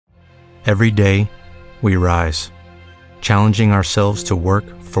Every day, we rise, challenging ourselves to work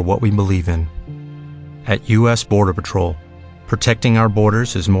for what we believe in. At U.S. Border Patrol, protecting our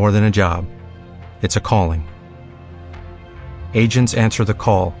borders is more than a job. It's a calling. Agents answer the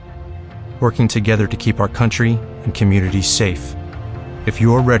call, working together to keep our country and communities safe. If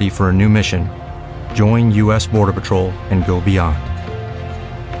you are ready for a new mission, join U.S. Border Patrol and go beyond.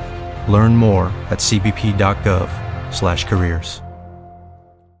 Learn more at cbp.gov/careers.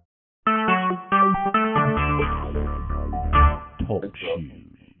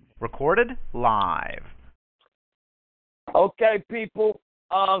 Recorded live. Okay, people.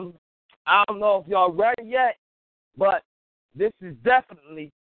 I don't know if y'all ready yet, but this is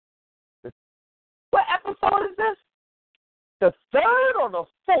definitely what episode is this? The third or the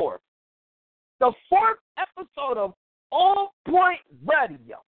fourth? The fourth episode of OnPoint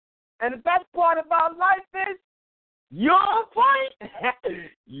Radio. And the best part about life is, you're on point?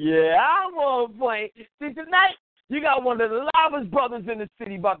 Yeah, I'm on point. See, tonight, you got one of the loudest brothers in the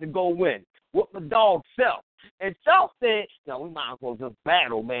city about to go win with my dog, Self. And Self said, yo, we might as well just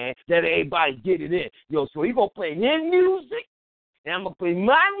battle, man. Let everybody get it in. Yo, so he going to play his music, and I'm going to play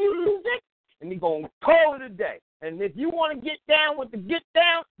my music, and we going to call it a day. And if you want to get down with the get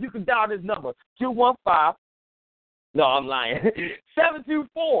down, you can dial this number, 215. No, I'm lying.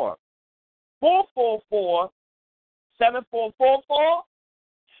 724-444-7444.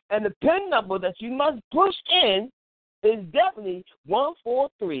 And the PIN number that you must push in is definitely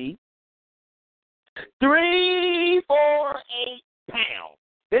 143-348 pound.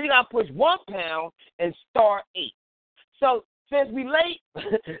 Then you got to push 1 pound and star 8. So since we late,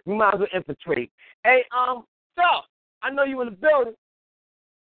 we might as well infiltrate. Hey, so I know you in the building.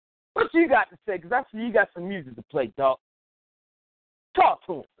 What you got to say? Because I see you got some music to play, dog. Talk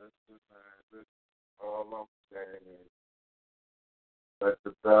to him. All I'm saying is, let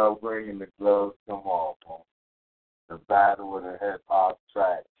the bell ring and the gloves come off on the battle of the hip-hop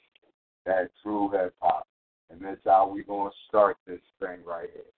track, that true hip-hop. And that's how we going to start this thing right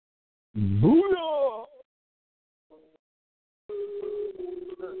here. Booyah!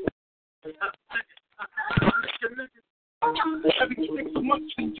 Everything so much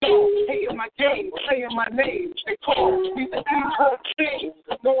to do. Hating my game, saying my name. They call me the whole thing.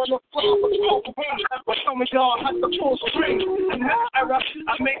 No one will follow the whole thing. But some of y'all have the full string. In this era, I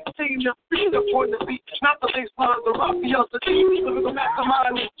maintain the freedom point of view. Not the lace lines, the rough, the other team. Living the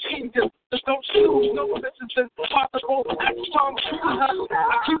mastermind of changes. There's no shoes, no resistance. Possible, at the time, I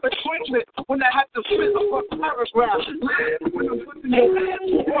keep it twinkling when I have to spit up a paragraph. When I'm putting your hands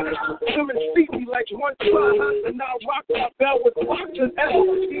on water, women see me like one spot. And now rock my bell with boxes and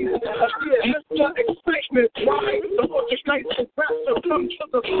yeah, Mr. Excitement. Why? The orchestrates and raps have come to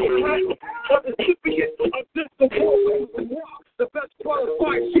the right. But the recipient of this award, the best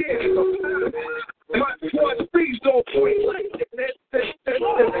qualified here. My squad speeds on point like that.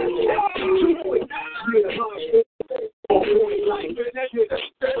 On point like that.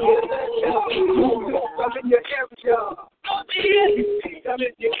 I'm in your area. I'm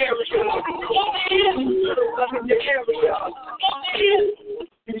in your area. I'm in your area.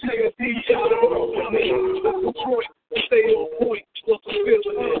 You take a deep shot on me. Detroit, stay on point. What's the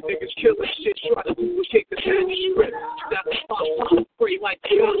feeling? Niggas killing shit, try to duplicate the script. That's the spot, pray like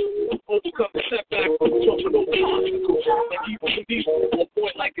the overcome the setback, jumping over obstacles. Like evil and evil, on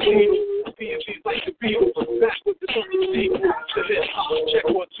point like an eagle. B&B like the Beatles, back with the something deep. The hip hop, check 1,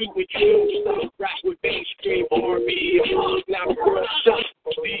 2 when you don't stop. Rap with mainstream, R&B, hip-hop, now the girl shot.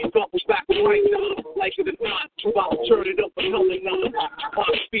 These doubles back right now, like it or not. About to turn it up another notch. My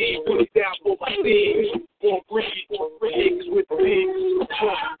speed, put it down for my thieves. On rigs with pigs.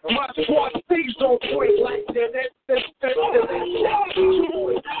 My squad stays on point like that.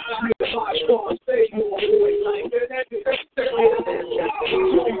 My squad stays on point like that.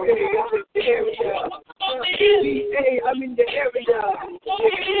 I'm in the area.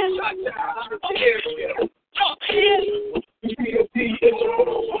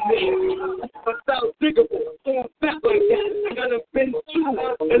 I sound diggable, going back like that. I got a bin too,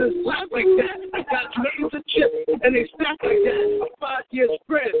 and it's black like that. I got names of chips, and they stack like that. A 5-year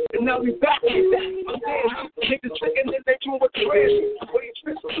spread, and now we back like that. I'm saying, niggas thinking that they doing what's crazy. But you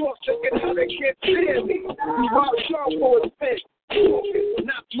twist off, checking how they can't stand me. We rock sharp for a spin.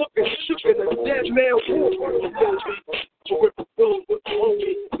 Not looking, shooking a dead man wolf. So we're fulfilled with the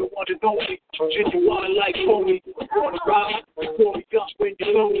homie, the one and only. Genuine like homie. Wanna ride? Before we got when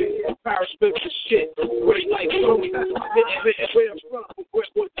you're lonely. Paris Smith is shit. Great like Tony. Where I'm from, where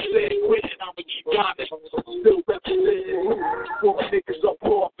what you said, quitting. I'ma keep rhyming. Still representing. Four niggas up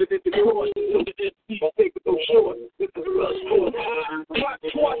off and in the court. So the MC take it no short. With the rust for my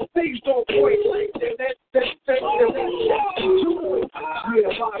squad Please don't point like that. Yeah,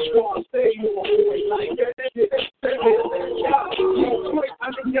 my squad stay on point like that.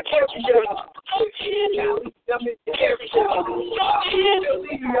 I'm in your area. I'm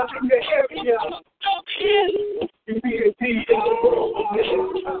in your area. You be a T in the world.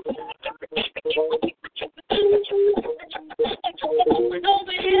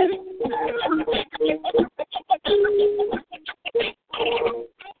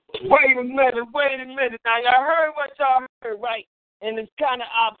 Wait a minute. Now, y'all heard what y'all heard, right? And it's kind of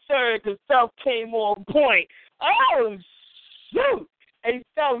absurd because Self came on point. Oh, shoot. Hey,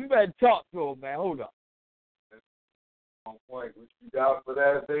 Self, you better talk to him, man. Hold up. On point. What you got for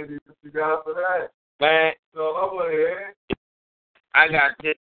that, baby? What you got for that? Man, So I'm going to hear. I got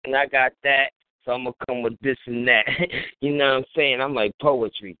this and I got that, so I'm going to come with this and that. You know what I'm saying? I'm like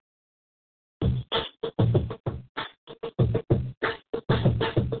poetry.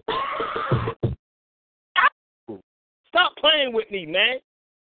 Stop playing with me, man.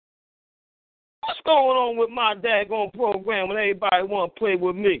 What's going on with my daggone program when everybody want to play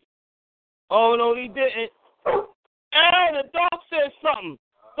with me? Oh, no, he didn't. Hey, the dog said something.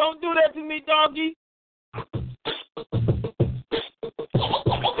 Don't do that to me, doggy.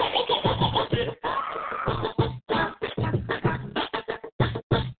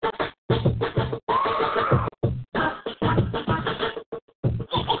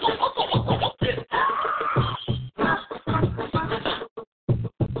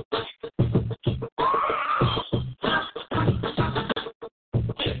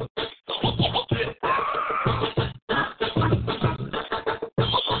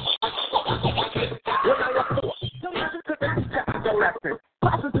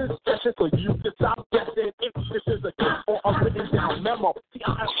 So you can stop guessing if this is a gift or a written down memo. See, I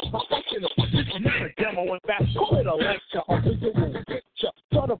have a professional. This is not a demo. In fact, call it a lecture, a visual picture,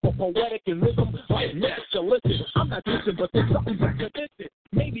 sort of a poetic and rhythm like lecture. Listen, I'm not dissing, but there's something that's connected.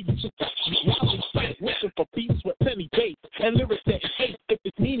 Maybe you should touch me while we fight, wishing for beats with penny bass and lyrics that hate. If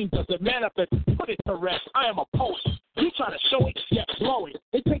its meaning doesn't manifest, put it to rest. I am a poet. You try to show it, yet blow it.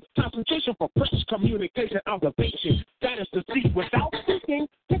 It takes concentration for fresh communication, observation. That is to see without thinking.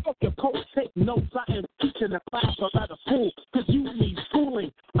 Pick up your coat, take notes. I am teaching a class or at a school, because you need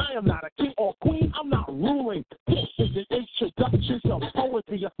schooling. I am not a king or queen, I'm not ruling. This is an introduction to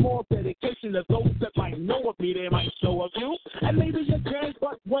poetry, a small dedication to those that might know of me, they might know of you. And maybe you can,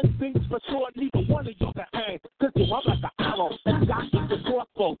 but one thing's for sure, neither one of you can hang. Because you are like an arrow, and God is the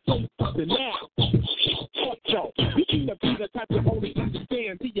crossbow. Don't fuck it now. Yo, you either be the type to only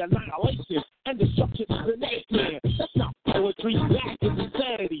understand the annihilation and destruction of the next man. That's not poetry, that is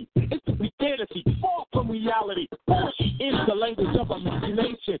insanity. It's simply fantasy, far from reality. Poetry is the language of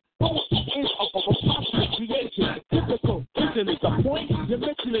imagination. Poetry is a possible creation. Typical, listen, it's a point. You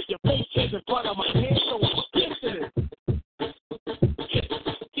mention it, your face is in front of my hand, so listen it.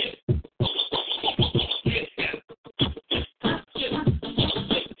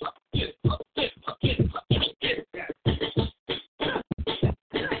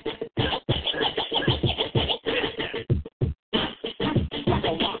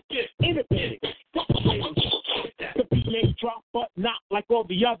 Drop, but not like all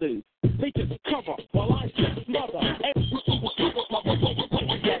the others. They just cover while I just smother. Every single people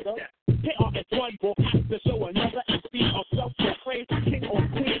together. KRS-One will have to show another MC or self-proclaimed king or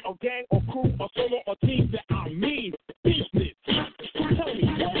queen or gang or crew or solo or team that I mean business. Tell me,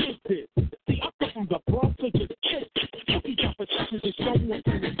 what is this? See, I come from the Bronx, so just kiss. Cookie competitions is someone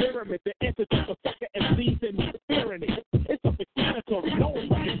to experiment. The answer to the sucker MCs and me fearing it. It's self-explanatory, no one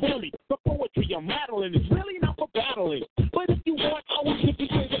can feel me. The poetry I'm rattling is really not for battling. But if you want, I will simply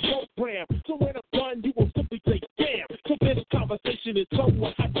say the program. So when I'm done, you will simply say, damn. So this conversation is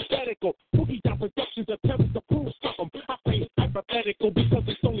somewhat hypothetical. Boogie Down Productions attempts to prove something. I say hypothetical because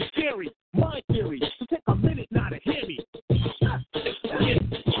it's only theory. My theory. So take a minute now to hear me.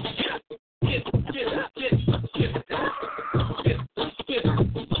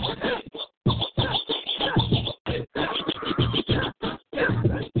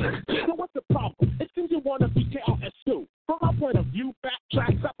 So what's the problem? It seems you want to be KRS-2. From my point of view,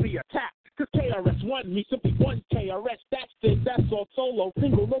 backtracks up the attack. Cause KRS-One means simply one KRS. That's it, that's all solo,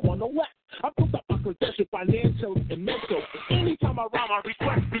 single, no one, no less. I put up my credential, financial and mental. Anytime I rhyme, I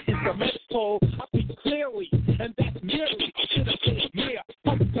request the instrumental. I speak clearly, and that's merely. Should I say it mere?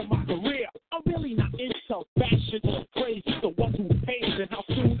 Coming to my career. I'm really not into fashion or praise. It's the one who pays and how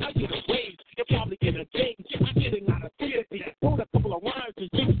soon I get a raise. You're probably in a game. I'm getting out of theory. Wrote a couple of rhymes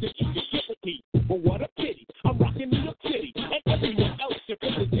and things that you can get with me. But what a pity. I'm rocking New York City. And everyone else should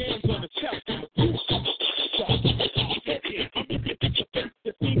put the jams on the shelf.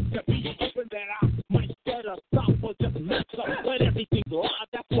 You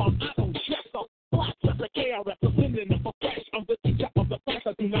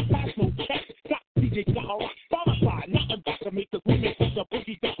It's a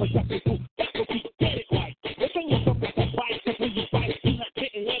boogie that was up and boom. That's what we get it right. It's on yourself at the fight, so when you fight, you not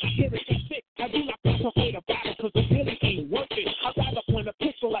getting when I hear it, you're sick. I do not contemplate a battle, cause it really ain't worth it. I'd rather point a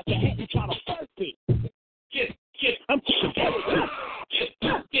pistol at your head and try to burst it. I'm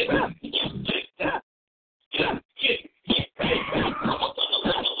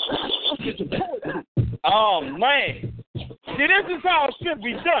oh man, see, this is how it should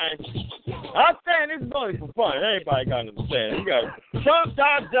be done. I'm saying this is only for fun. Everybody gotta understand. You got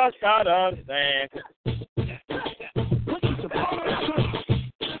sometimes just gotta understand.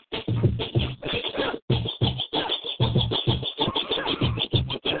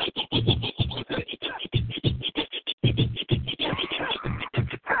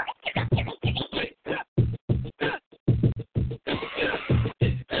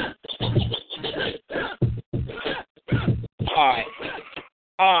 All right.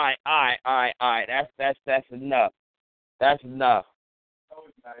 That's enough. That's enough.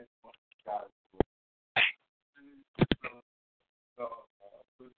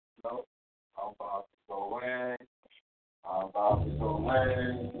 I'm about to go in.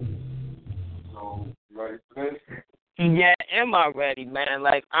 So, you ready for this? Yeah, am I ready, man?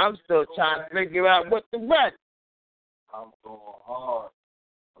 Like, I'm still trying to figure out what the rest. I'm going hard.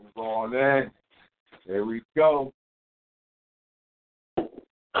 I'm going in. Here we go.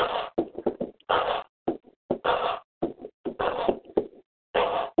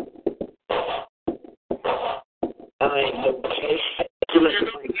 I ain't no case.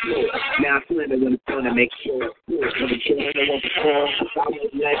 Now I'm feeling when it's gonna make sure it's good. When it's sure no one's wrong, I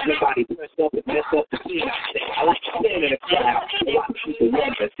won't let nobody press up and mess up the scene. I like to stand in a crowd, a lot of people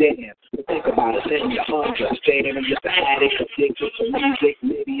wonder, damn. But think about it, then you're understanding. I'm just an addict, addicted to music,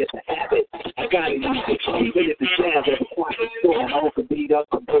 maybe it's a habit. I gotta use it, even if it's jazz or a quiet storm. I hope the beat up,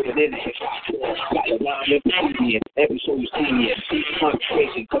 convert it into hip-hop. Got a rhyme every comedian, every show you see me. I'm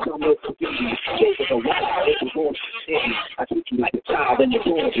crazy, cause I'm no comedian. Jacob, a wild, it was all shitty. I treat you like a child and you're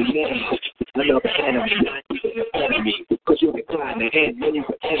born to name. Another enemy, not even an enemy. Cause you'll decline the end when you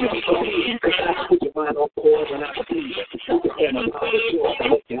pretend to be funny. Cause I put your mind on pause when I believe it. You can hear my mind is yours. I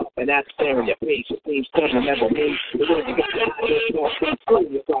look you up and that's staring your face. Your seems to remember me. The way you got the idea, you know, I'm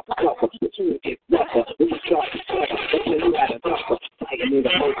you start to suffer. But you would get rougher when you start to suffer. Until you had a suffer. I can need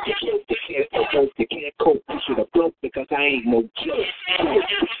a most to joke. You can't cope. You should have broke because I ain't no joke.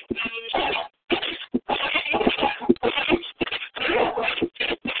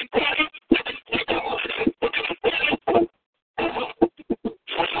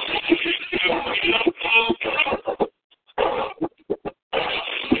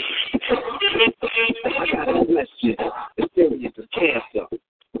 It's serious as cancer. To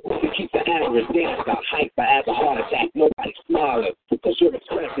keep the average dancer hype by having a heart attack, nobody's smiling. Because you're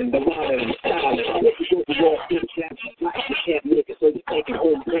expressing the water and the silence. If you go to war, you can't make it, so you're taking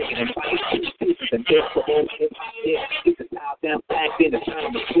home drinking and fighting pieces and death for home hip hop. Yeah, it's a style down back in the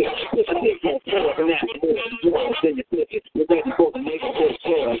time to switch. If I hit more forward and that's more than you think it, you're ready for the neighborhood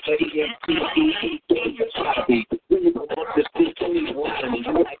tour. You try to be. When you come up this beat, please lie to me.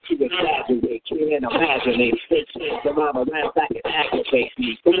 You like to exaggerate, you can't imagine it. It's the rhyme around back and aggravate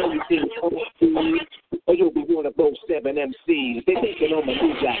me. But when you see me come up to me, or you'll be one of those 7 MCs. They're thinking I'm a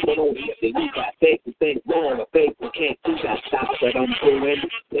new guy, but only if they knew that. They can think wrong or fake, we can't do that. Stop what I'm doing.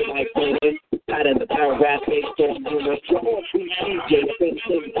 They like doing. Out in the paragraph, they don't do it. You're all free DJ, if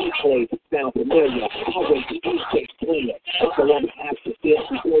anything he plays sound familiar. Always the DJ player. So I'm after this,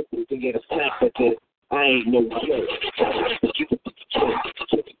 we go through to get a snap at this. I ain't no joke.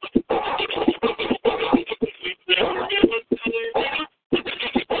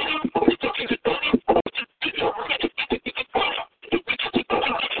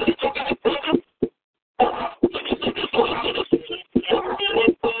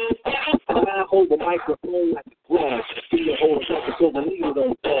 I hold the microphone like a glove. You hold a record so the needle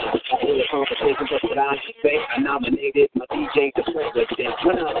don't fall. I hold a conversation just what I say. I nominated my DJ to president.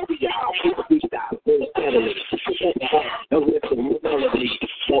 When I see y'all, people freestyle, full steadily. Don't listen to melody.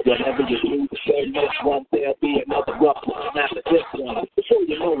 But whatever you do, say next one, there'll be another rough one after this one. Before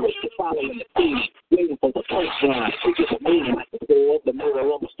you know it, you're following the theme, waiting for the punchline. You get a meaning like the door, the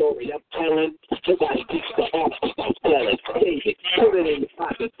mirror of the story I'm telling. Nobody keeps the art without selling. Save it, put it in your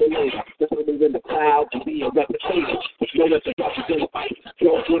pocket for later. Just move in the crowd and be a reputation. No interruptions in the fight.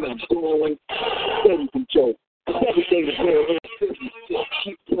 Joke when I'm going, steady control. Everything is very just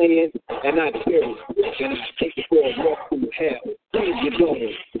keep playing and not serious. And I take it for a walk through hell. Please get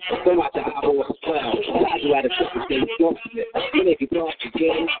going. Go out the eyeball of cloud. I do at a different day, darkness. When they get dark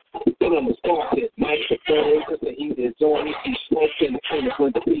again, then I'm a spark this microphone. Cause the heat is on. You see smoke in the corner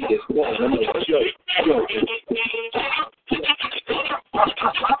when the beat is gone. I'm a joke.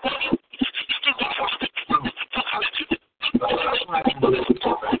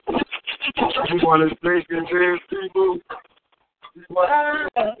 You want to drink and dance, people?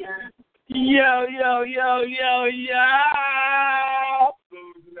 Yo.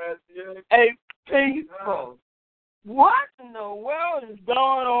 Hey, people. What in the world is going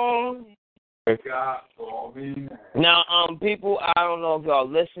on? Now, people, I don't know if y'all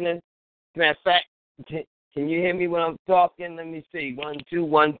listening. Matter of fact, can you hear me when I'm talking? Let me see. 1, 2,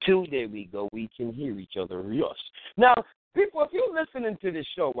 1, 2. There we go. We can hear each other. Yes. Now, people, if you're listening to this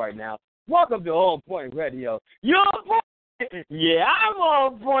show right now, welcome to OnPoint Radio. You're on point. Yeah, I'm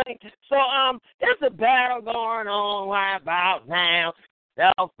on point. So, there's a battle going on right about now.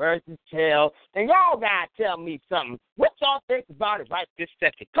 Self versus tail. And y'all gotta tell me something. What y'all think about it right this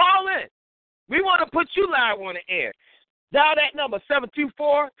second? Call in. We want to put you live on the air. Dial that number,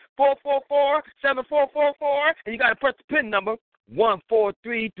 724-444-7444, and you got to press the PIN number,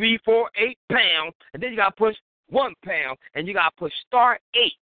 143348 pound, and then you got to push 1 pound, and you got to push star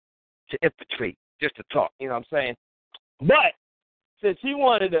 8 to infiltrate, just to talk, you know what I'm saying? But since he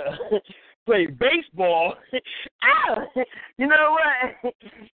wanted to play baseball, you know what?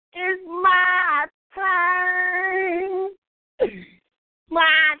 It's my time.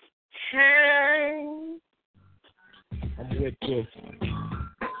 My turn. I'm with this.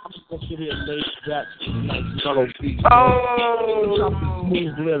 I'm just going to sit here and lay that nice mellow beat. Oh!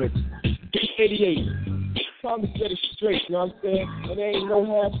 Smooth lyrics. 88. Time to get it straight, you know what I'm saying? And there ain't no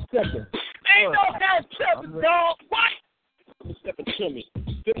half second. Ain't no half second, dog. What? Stepping to me.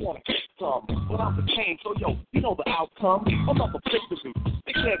 Didn't want to kick some, but I'm the king, so yo, you know the outcome. I'm not the victory.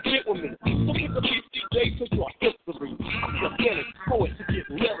 They can't get with me. So pick up these DJs to your history. I'm the authentic poet to get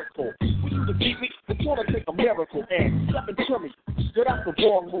lyrical. When you defeat me, it's gonna take a miracle. And stepping to me, you're that's the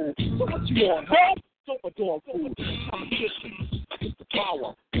wrong move. So what you want, bro? Super dog food. I'm a kissy. It's the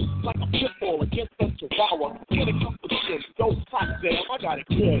power. Like a pit bull against a chihuahua. When it comes to shit, don't top down. I got it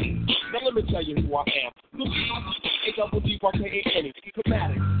good. Now let me tell you who I am. A-double-D-Y-K-A-N-E.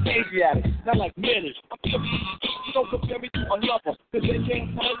 Dramatic, Asiatic, not like minutes. You don't compare me to another, cause they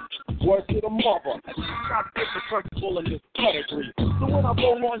can't touch. Word to the mother. I just got to get the principle in this pedigree. So when I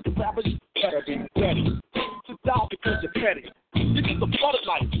roll on the rappers, you better be ready. To die because you're petty. This is the butter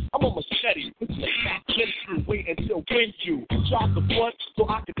knife. I'm a machete. It's like that you wait until when you drop the blunt so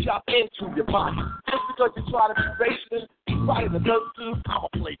I can chop into your body. Just because you try to be racist, right in the dirt too, I'ma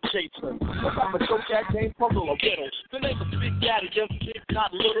play Jason. What type of joke that game, puzzle or riddle? The name of Big Daddy, just big,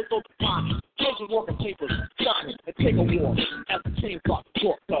 not little, so fine. Children walking papers, shine, and take a war as the chain clock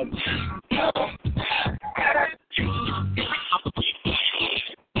short done.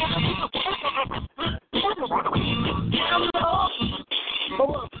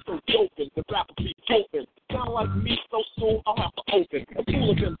 So joking, the rapper be joking. Sound like me so soon, I'll have to open. A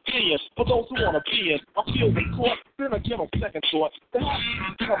pool of them tears for those who wanna be in. I feel the court, then again on second thought. The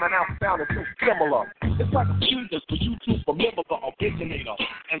happy coming out sounding so similar. It's like a fusion for you to remember the originator.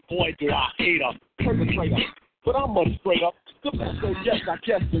 And boy, do I hate her, perpetrator. But I'm much straight up. The best, so yes, I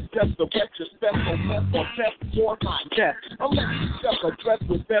guess it's just the best, your best, so best, or best, your time, yes. Unless you just address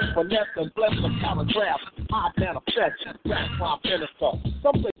with best finesse and bless the paragraph, I manifest, that's my minister.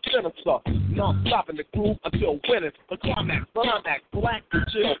 Some say sinister, not stopping the groove until winning. The climax, black to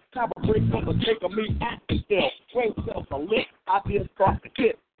chill. Have a break from the take of me acting still. Brain cells are lit, ideas start to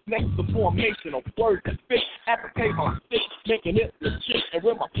hit. Next the formation of words that fit at the paper, stick, making it legit. And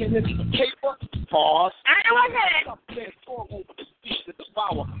when my pen hits the paper, pause. I like it. Over the speech to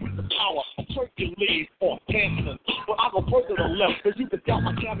devour with the power of Hercules or Hanson. But I go further to the left, cause you can doubt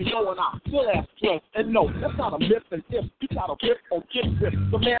my cameo and I still have strength. And no, that's not a myth. And if you got a rip or get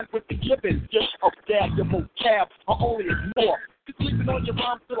ripped, the man with the given gift of dab, your vocab, I only ignore. You're sleeping on your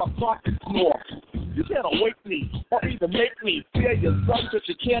rhyme till I start to snore. You can't awake me or even make me fear your son, cause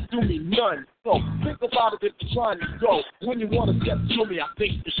you can't do me none. So think about it if you're trying to go. When you want to step to me, I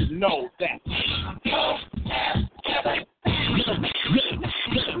think you should know that.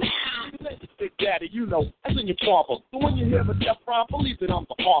 Big Daddy, you know, that's in your father. So when you hear the death rhyme, believe that I'm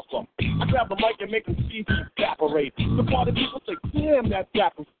the author. I grab the mic and make them see me evaporate. The party people say, damn, that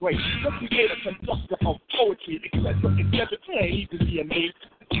rap was great. Let's create a conductor of poetry, etc. It ain't easy to be a name.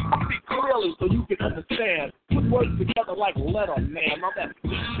 I speak clearly so you can understand. Put words together like letter, man. Now that's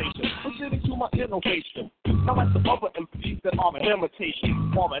dictation. Proceeding to my innovation. Not like the other MCs that are an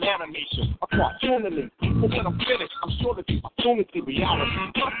imitation or an animation, a cartoonily. But when I'm finished, I'm sure that the opportunity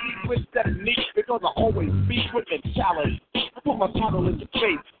reality. My secret's that niche because I always speak with mentality. I put my title in your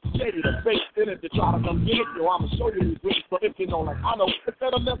face, steady to face, then if you try to come get it, yo, I'ma show you who's rich. But if you know, like I know,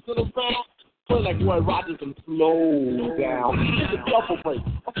 instead of messing around, Play like Roy Rogers and slow down. It's a double break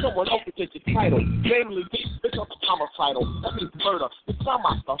of someone else to take your title. Namely, it's a homicidal. That means murder. It's time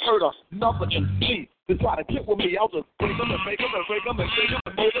I hurt us. Another MC. To try to get with me, I'll just break them and make them and break them and shake them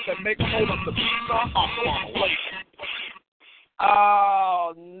and move them and make them hold up the beat.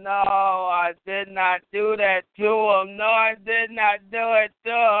 Oh, no, I did not do that to him. No, I did not do it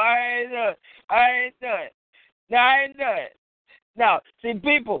to him. I ain't do it. No, I ain't do it. Now, see,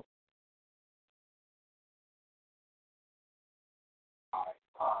 people.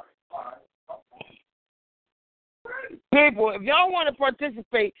 People, if y'all want to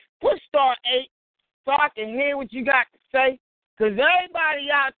participate, put *8 so I can hear what you got to say. Because everybody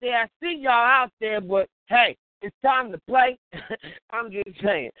out there, I see y'all out there, but hey, it's time to play. I'm just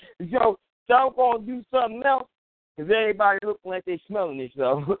saying. So I'm going to do something else because everybody looking like they smelling it.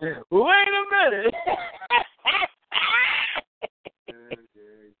 So wait a minute.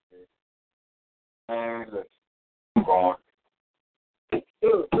 And let's move on.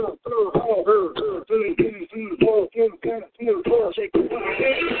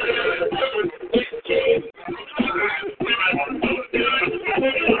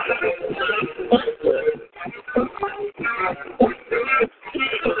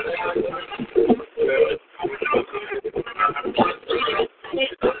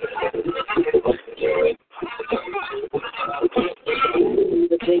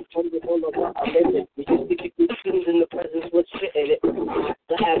 In the presence, what's fitting it?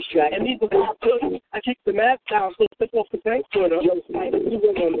 The abstract. And these are all good. I kicked the math down, so stick off the bank for them. Yo, Spider, you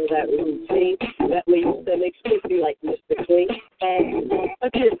remember that routine? That way you said makes me like Mr. Clean. I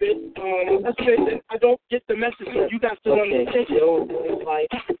get it. That's it. I don't get the message. You got to understand. Yo,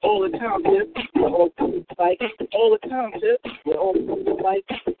 like all the time, tip. Like all the time, tip. Like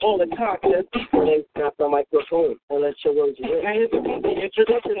all the time, tip. Then grab the microphone and let your words in. And here's the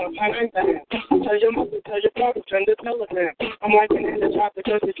introduction of my name. Tell your mother, tell your father, send the telegram. I'm like an in the top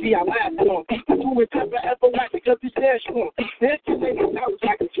because it's me I laugh on. I do it never ever like because he said strong. This is the house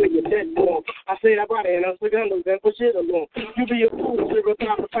I can swing your dead on. I say that body and I was going to then push it along. You be a fool to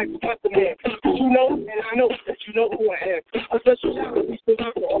reply for type of the man. You know, and I know that you know who I am. A special shout out, we still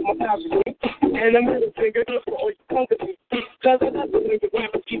got for all my pals with me. And a middle finger just for all your company. Because I never think the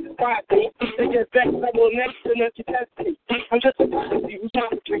rappers keep it quiet, me. They get back, I will next to let you test me. I'm just a see who's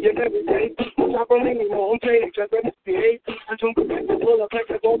talking to you every day. Stop running anymore, I'm training, just let me behave. I don't go back to pull up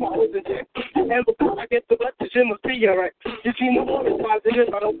like I go my hoes in check. And before I get the butt, the shit must be alright. You see, no more is positive,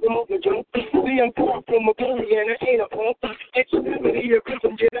 I don't promote the junk. See, I'm far from a bully and it ain't a pump. Extremity here,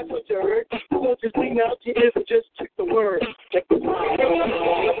 Christian, yeah, that's what you heard. So just lean out your ears and just check the word. Check the word.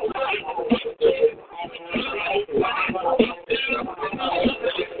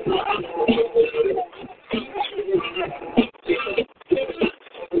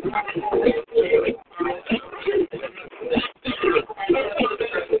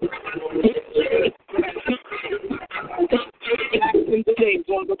 In the days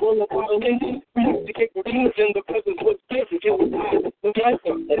on the boulevard of Lincoln, we used to kick the tunes in the presence was busy. It was the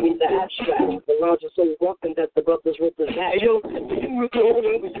rifle. That means the abstract. The lounge is so rockin' that the brothers represent. Hey, yo, you were the old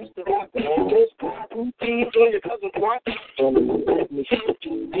when we used to rock. Those routines on your cousin's watch. Let me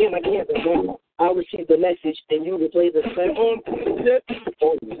damn, I can't remember. I'll receive the message, and you will play the same. OnPoint tip.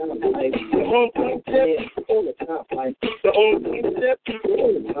 All the time, like. OnPoint tip. All the time, like. The OnPoint tip. All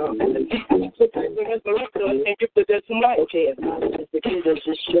the time, like. So take the rest of the and give the dead some light. Okay, if not, it's the kid that's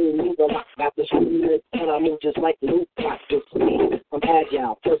just showing me the lock. After shooting it, and I move just like the new clock. I'm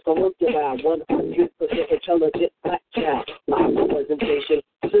agile. First, I looked around 100% intelligent black child. My presentation.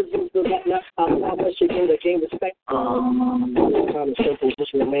 Sizzles the retina. I'm not much you gain respect. Kind of simple,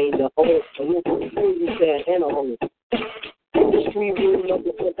 just remain the old. Crazy sad and a hole. Industry rule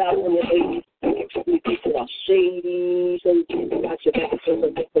number 4080. People are shady, so you can't got your back. So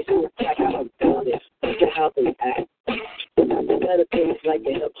they do attack how they do this. Look at how they act. The better things like a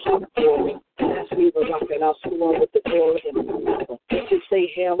hip hop boy. Ask me the rock and I'll screw on with the door and the rapper. Just say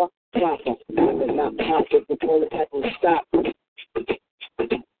hammer, proper. And not proper before the type will stop.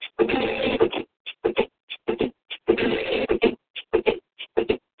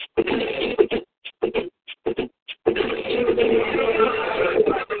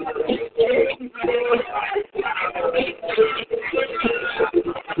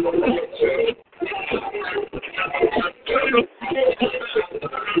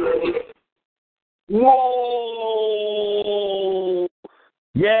 Whoa!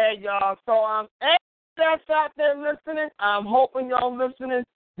 Yeah, y'all. So that's out there listening. I'm hoping y'all listening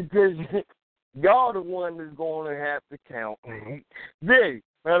because y'all the one that's going to have to count. Big.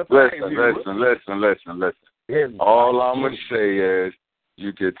 Listen. All I'm going to say is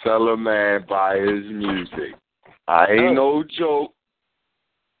You can tell a man by his music. I ain't no joke.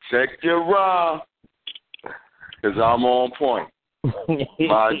 Check your rhyme, because I'm on point.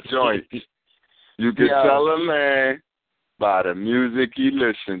 My joint. You can tell a man by the music he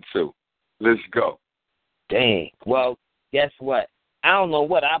listen to. Let's go. Dang. Well, guess what? I don't know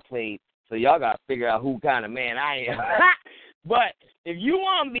what I played, so y'all got to figure out who kind of man I am. But if you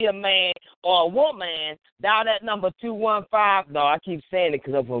want to be a man or a woman, dial that number 215. No, I keep saying it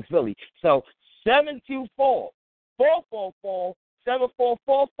because I'm from Philly. So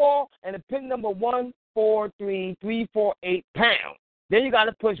 724-444-7444 and the pin number 143348 pound. Then you got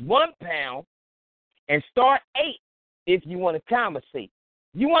to push 1 pound and start 8 if you want to conversate.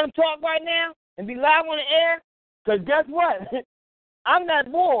 You want to talk right now and be live on the air? Because guess what? I'm that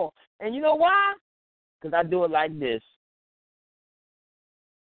bull. And you know why? Because I do it like this.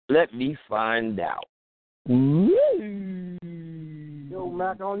 Let me find out. Yo,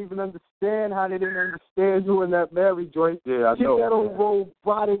 Mac, I don't even understand how they didn't understand you in that Mary joint. Yeah, I know. Get that old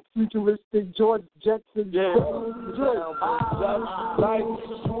robotic, futuristic George Jetson. Yeah. Like,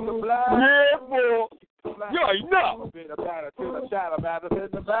 yeah, boy. Yo, enough.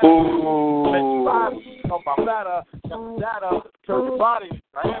 Turn your body.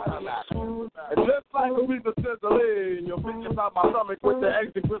 And just like Aretha sizzling, you'll pick about my stomach with the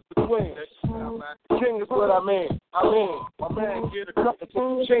extra grip between. King is what I mean. My man get a cup and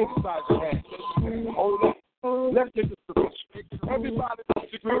change inside your hand. Hold up. Let's get this to fish. Everybody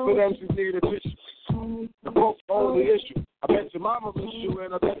disagree with them, she need a tissue. The folks own the issue. I bet your mama miss you,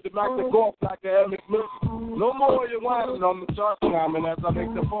 and I bet you knock the golf like a Emmett Smith. No more you whining on the chart climbing as I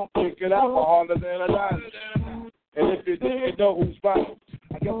make the phone kick it out harder than a diamond. And if you didn't know who's right,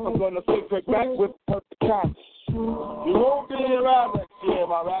 I guess I'm gonna sit quick back with perfect time. You won't be around next year,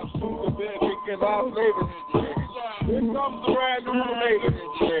 my rap suits are big, kicking out flavors. Here comes the brand new flavor in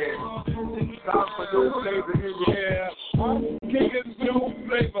your hair. Time for new flavor in your hair. I'm kicking new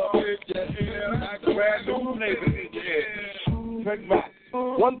flavor in your hair. Like brand new flavor in your hair. Check back,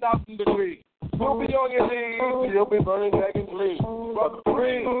 1,000 degrees. You'll be on your knees, you'll be burning seconds leave. But the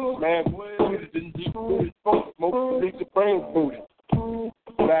free, man, please, didn't deep food, smoke, leave the brain food.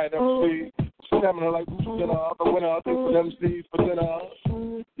 Bad MC, stamina like the winner, I think for MCs for dinner.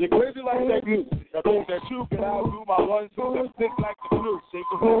 You're crazy like that glue. I think that you can outdo my 1, 2, that stick like the flu.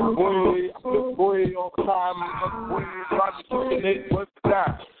 Shake a boy, I flip boy all the time. Boy, trying to keep it what's the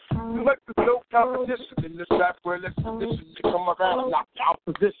time. You like the no competition in this rap where let's position to come around, knock out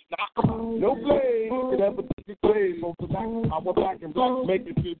position. No play, you can ever be played. Go to back, I went back and black, make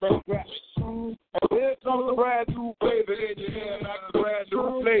it feel better rap. And here comes a brand new flavor in your hair, like a brand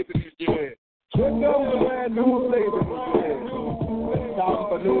new flavor in your hair. Here comes a brand new flavor in your hair. Time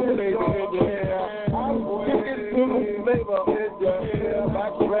for new flavor in your hair. I'm kicking new flavor in your hair,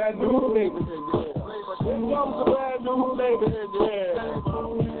 like a brand new flavor in your hair. Here comes a brand new flavor in your hair.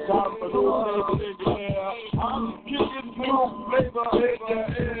 Time for new flavor in your hair. I'm kicking new flavor in your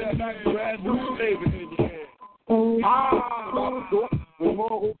hair, like a brand new flavor in your hair. With more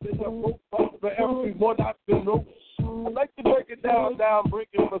hope than the rope, for every more not been rope. I like to break it down,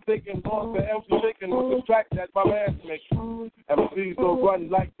 breaking for thinking, lost the empty shaking with the track that my man's making. MCs don't run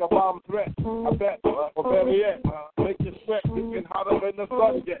like a bomb threat. I bet, or better yet, make you sweat, looking hotter than the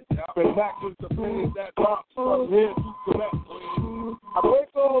sun gets. Been back with the pain that drops from here to Quebec. I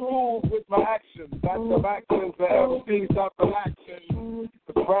break all the rules with my actions. That's the actions, the MCs stop relaxing.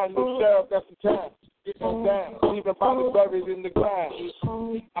 The brand new sheriff, that's the chance. Get them down, leaving bodies buried in the ground.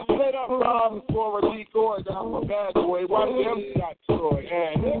 I set up rhymes for a decoy, that I'm a bad boy. Why the MC got destroyed?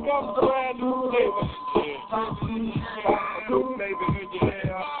 And here comes the brand new flavor. New flavor in your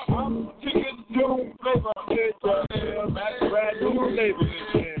hair. I'm kicking new flavor in your hair. That's brand new flavor in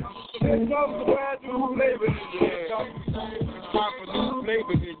your hair. Here comes the brand new flavor in your hair. Time for new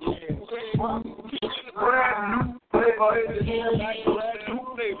flavor in your hair. I'm kicking brand new flavor in your hair. That's brand new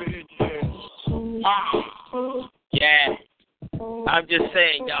flavor in your hair. Yeah, I'm just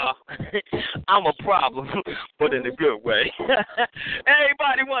saying, y'all, I'm a problem, but in a good way.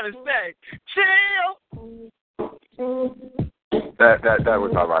 Everybody want to say, chill. That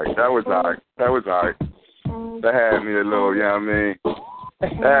was all right. That was all right. That had me a little, you know what I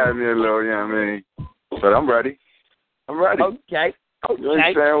mean? But I'm ready. Okay. You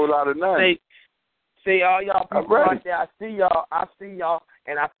ain't saying a whole lot of nothing. See all y'all people out there, I see y'all,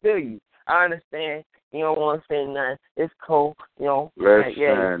 and I feel you. I understand. You don't want to say nothing. It's cool. You know.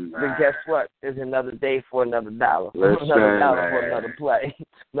 Listen, but guess what? There's another day for another dollar. Listen, another dollar for another play.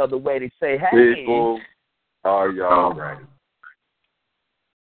 Another way to say, hey. People, are y'all ready?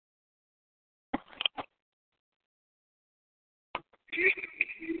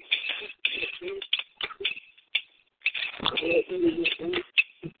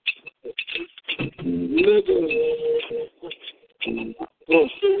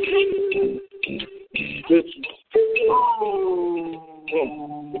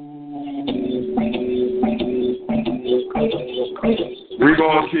 We're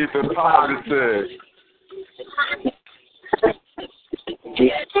going to keep it positive.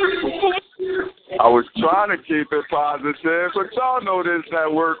 I was trying to keep it positive, but y'all know this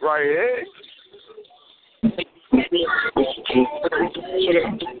at work right here.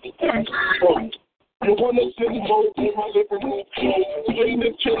 You wanna send more in my living room? Play the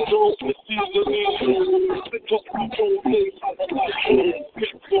candle, the season, pick up control, things I like, pick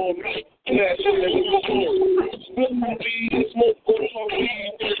on me, cash in the store. Spill my weed, smoke on my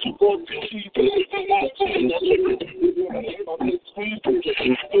weed, you gon' see this.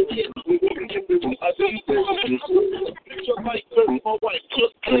 I see this. Picture like this, my wife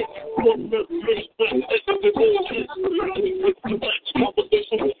just click, one minute,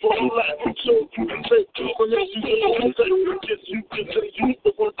 conversation before I laugh, so you can take conversation, you can say you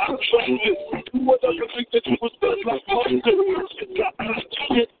the one I trusted. You would ever think that you was bad like mustard. You got me to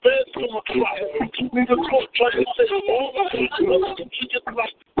get bad to my fire. You need a talk, try to say all my hate. You get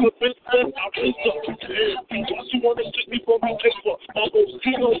like the best man I raised up. Because you want to stick me for my paper. I go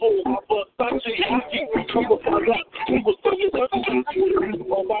see no hole, my butt, I say hockey. Come up, I got, he was fucking up.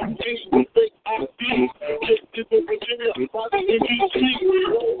 On my face, the fake ID. Just give it Virginia, by the NBC.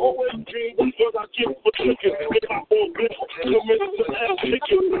 Always dream because I get for chicken. If I want this, come in to ass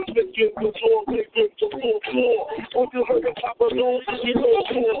chicken. Licking the floor, making the floor. On you heard the top of those, you know,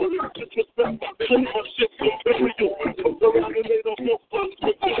 disrespect, clean my shit, bury you. Around the later, no fuck,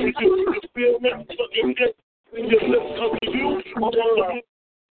 bury you. You feel me? Fucking get in your lips, come to you. I want to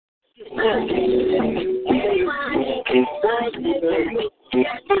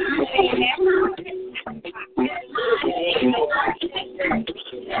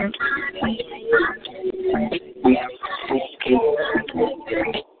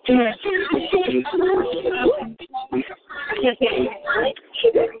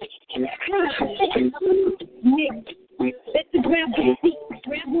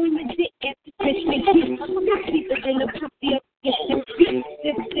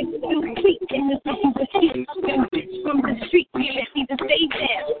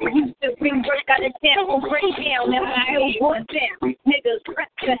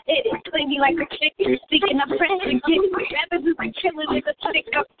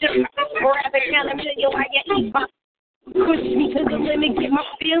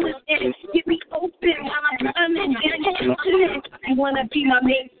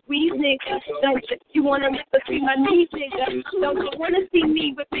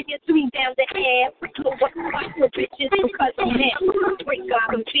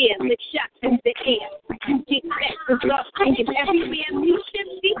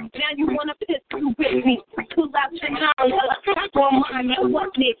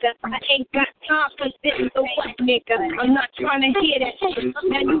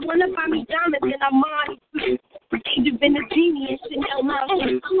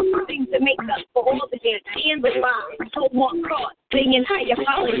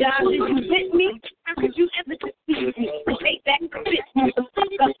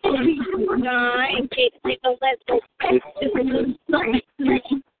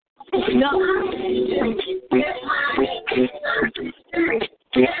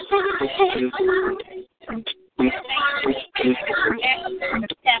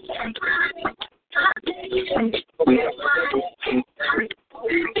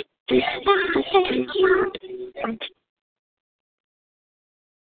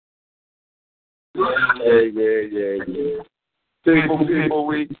People,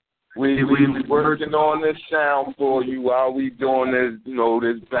 we working on this sound for you while we doing this,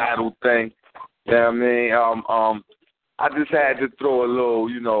 this battle thing. You know what I mean? I just had to throw a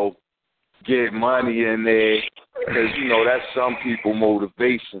little, get money in there because, that's some people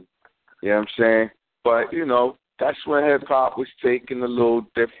motivation. You know what I'm saying? But, that's when hip-hop was taking a little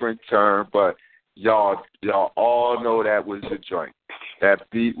different turn. But y'all all know that was the joint. That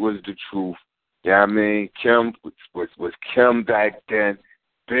beat was the truth. You know what I mean? Kim was Kim back then.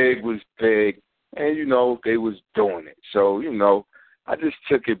 Big was big. And, they was doing it. So, I just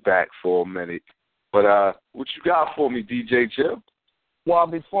took it back for a minute. But what you got for me, DJ Chip? Well,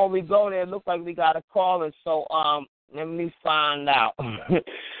 before we go there, it looks like we got a caller, so let me find out.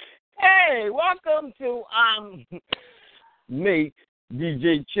 Hey, welcome to me,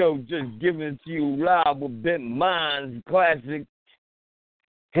 DJ Cho, just giving it to you live with Ben Mind's classic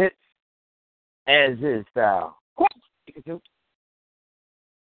hits as his style.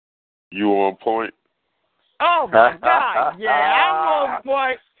 You on point? Oh my God! Yeah, I'm on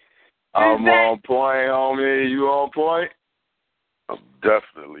point. I'm on point, homie. You on point? I'm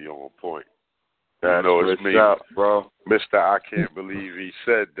definitely on point. That's it's me, up, bro. Mr. I Can't Believe He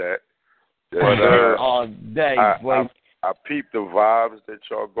Said That. But all day, boy. I peeped the vibes that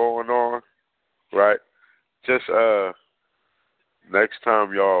y'all going on, right? Just next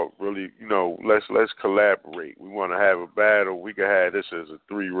time y'all really, let's collaborate. We want to have a battle. We can have this as a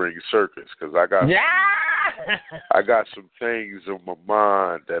 3-ring circus because I got some things in my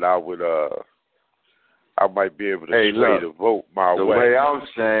mind that I would I might be able to sway the vote my way. The way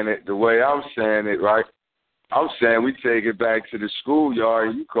I'm saying it, right? I'm saying we take it back to the schoolyard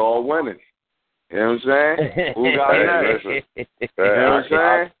and you call winning. You know what I'm saying? Who got next? You know what I'm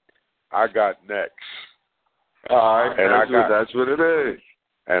saying? I got next. All right, and that's what it is.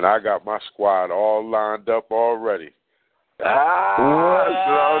 And I got my squad all lined up already. That's what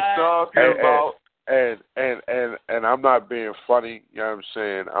I'm talking about. And I'm not being funny, you know what I'm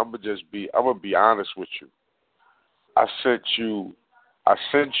saying? I'm gonna be honest with you. I sent you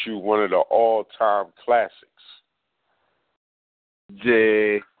one of the all-time classics.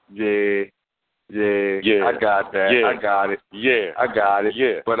 Yeah. I got that. Yeah. I got it. Yeah. I got it.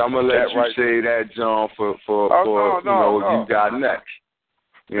 Yeah. But I'm gonna let you say that, John, for you got next.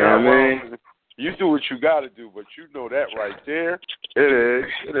 You know what I mean? You do what you got to do, but you know that right there. It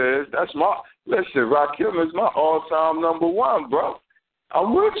is. That's listen, Rakim is my all-time number one, bro.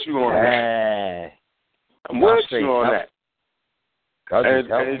 I'm with you on that. I'm with you on that. Y'all just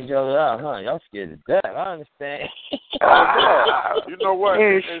helping each other out, huh? Y'all scared of that. I understand. You know what?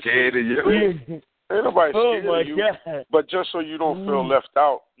 Ain't scared of you. Ain't nobody scared of you. God. But just so you don't feel left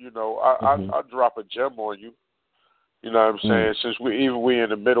out, I'll drop a gem on you. You know what I'm saying? Since we in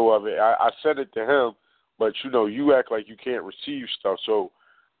the middle of it, I said it to him, but you act like you can't receive stuff. So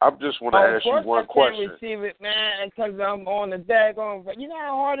I just want to ask you one question. I can't receive it, man, because I'm on the daggone. You know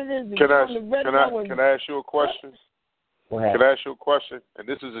how hard it is. Can I ask you a question? Can I ask you a question? And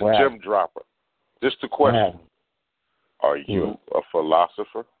this is a gem dropper. Just a question. Are you a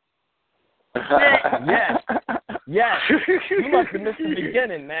philosopher? Yes. You must have missed the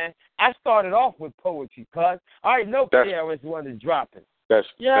beginning, man. I started off with poetry, cuz. I already know KRS-One is dropping. That's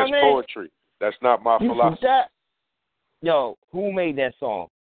poetry. That's not my philosophy. Yo, who made that song?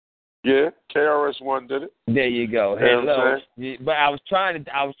 Yeah, KRS-One did it. There you go. Hello. But I was trying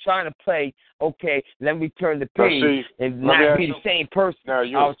to play. Okay, let me turn the page and not be the same person. I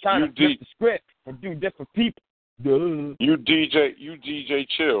was trying to flip the script and do different people. Duh. You DJ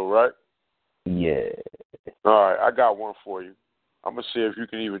Chill, right? Yeah. All right, I got one for you. I'm gonna see if you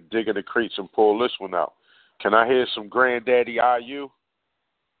can even dig in the crates and pull this one out. Can I hear some Granddaddy IU?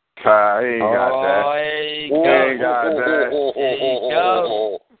 He ain't got that. He ain't got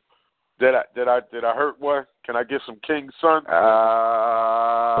that. Did I hurt one? Can I get some King's Son?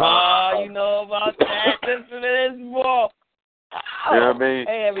 You know about that. Listen to this, boy. You know what I mean?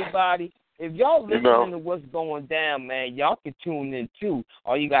 Hey, everybody. If y'all listening to what's going down, man, y'all can tune in, too.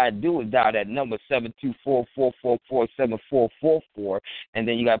 All you got to do is dial that number, 724-444-7444, and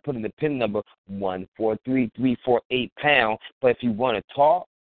then you got to put in the PIN number 143348#. But if you want to talk,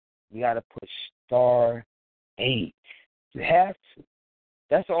 you got to push *8. You have to.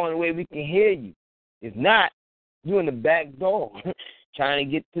 That's the only way we can hear you. If not, you in the back door trying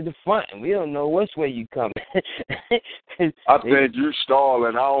to get to the front, and we don't know which way you coming. I think you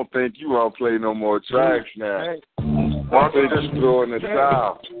stalling. I don't think you want to play no more tracks now. I think you throwing the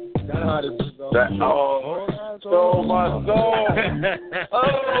towel. Stole my soul.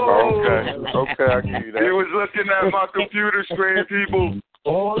 Okay, I give you that. He was looking at my computer screen, people.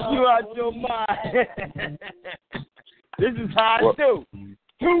 You out your mind. This is how I do.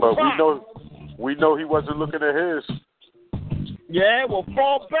 But we know he wasn't looking at his. Yeah, well,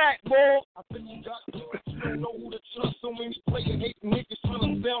 fall back, boy. I think you got to know who to trust. So many playing hate niggas trying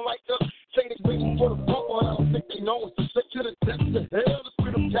to sound like us. Say they waiting for the bump, but I don't think they know it's straight to the depths of hell. The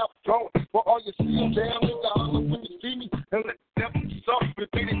spirit of cap going. For all you see them down, nigga, holler when you see me. And let them suffer, but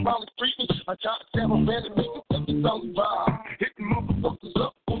they probably free me. I try to tell them, man, to make it up to some vibe. Hitting motherfuckers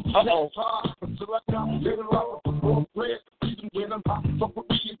up on the left side. Until I got to get a lot of more bread. Even when I'm hot, so for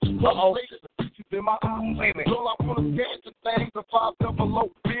me, it's in my eyes, all I want is gangster things, a 5 double low,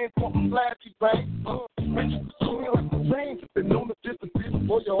 being for flashy bang. Bitches pursuing like the train, been known to disappear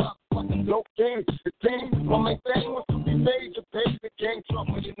before your eyes, fucking dope game. The thing, my main thing was to be major, pay the game,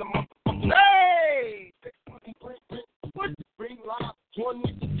 trouble in the motherfucking. Hey! What? Bring live, one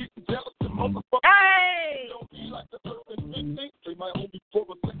nigga getting jealous, the motherfucker. Hey! Don't be like the person 50, they might hold me for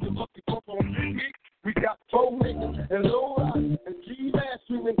a second, lucky pump on 50. We got 4 niggas and low riders and G-Bass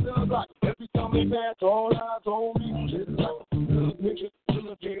screaming guns like. All eyes on me. Get it like a good nigga. Till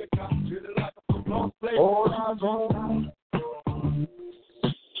the day I got. Get it like a football player. All eyes on me.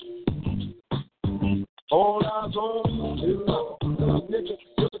 All eyes on me. Get it like a good nigga.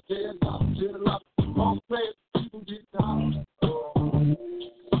 Till the day I got. Get it like a football player. People get down.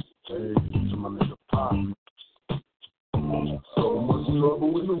 Hey, to my nigga Pop. So much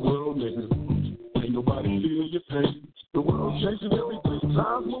trouble in the world, nigga. Ain't nobody feeling your pain. The world changing everything.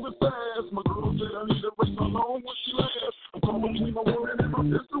 Time's moving fast. My girl said I need a race. How long will she last? I'm caught between my woman and my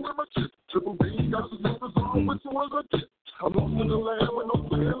pistol and my chick. Triple B got some numbers on. Which one's a tip? I'm lost in the land with no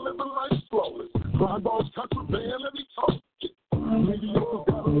plan. Living life flawless. Crime balls, contraband. Let me talk.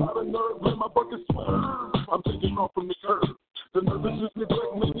 Mediocre got a lot of nerve. Let my bucket swerve. I'm taking off from the curb. The nervousness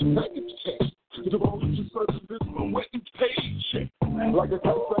neglect made me take it check. The moment you search this, I'm waiting paycheck. Like a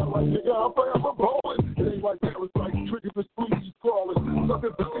outside, like nigga, I'm forever blowing. It ain't like that, it's like triggers and squeeze crawling.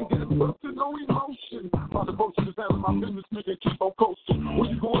 Sucker back and get busted, no emotion. My devotion is having my business, nigga, keep on coasting. When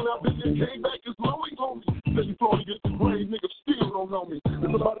you going out there, you came back, it's blowing on me. Then you throw against the grave, nigga, still don't know me.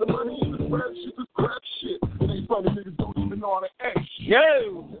 It's about the money and the rap shit, this crap shit. It ain't funny, niggas don't even know how to act shit.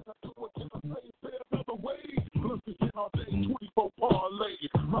 Yo!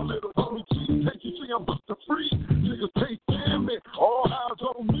 My little homie G, take you see I'm booked to free. Niggas can't stand me, all eyes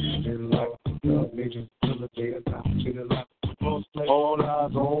on me. Get it like a nigga, till the day I die. Get it like a all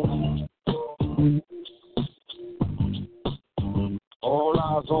eyes on me. All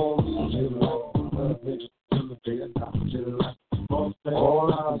eyes on me. Get it like a nigga, till the day I die. Get it like all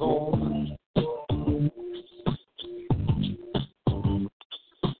eyes on me.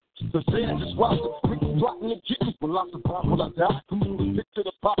 The fans just watching, niggas plotting and getting. When I survive, when I die, community stick to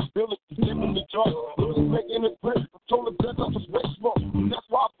the possibility, giving me joy. Losing, making it great. I told the death I was way small. That's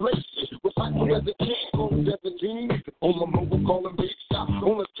why I play shit. Recycle as a kid, old as a teen. On my mobile, calling big shots.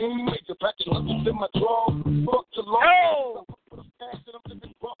 On the team, make the package like it's in my draw. Fuck the law. I'm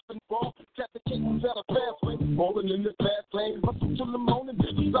living rough and raw. Got the kittens out of fast lane. Rolling in the fast lane. Hustle till the morning,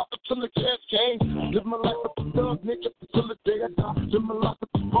 didn't stop until the cash came. Live my life with the thug, nigga, until the day I die. Live my life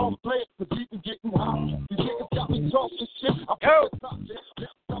with the ball player, the beat and getting high. These niggas got me talking shit. I put the top down,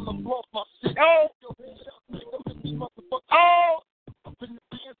 I'm gonna blow my shit. Oh! Up in the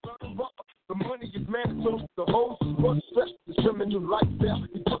beans, burning rubber. The money is mandatory. The hoes is what's stress. The criminal lifestyle.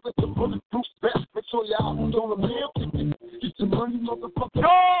 You took it to bulletproof vest. Make sure y'all who's on the meal. Get your money, motherfucker. No!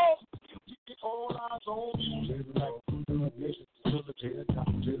 Get all eyes on me.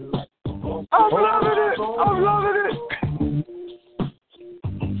 I'm loving it. I'm loving it.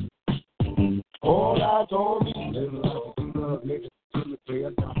 All eyes on me.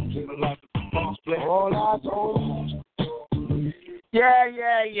 All eyes on me.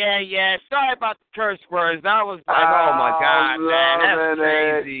 Yeah. Sorry about the curse words. I was like, oh my God, man. That's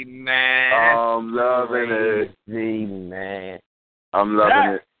crazy, man. I'm loving it. Crazy, man. I'm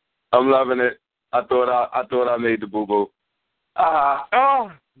loving it. I'm loving it. I thought I made the boo-boo.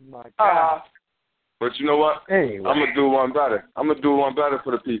 Oh my God. But you know what? Anyway. I'm gonna do one better. I'm gonna do one better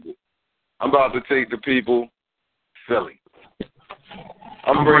for the people. I'm about to take the people Philly.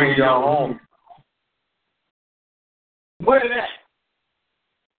 I'm bringing y'all home. Where that?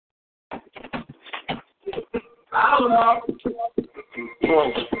 I don't know.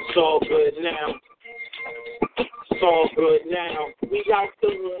 It's all good now. It's all good now. We out to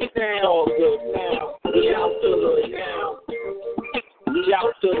the now. All good now. We out to the now. We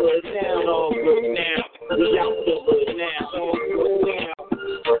out to the now. All good now. We out to the now. All good now.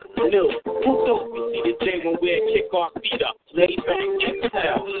 No, who don't we see the day when we kick our feet up? Lay back,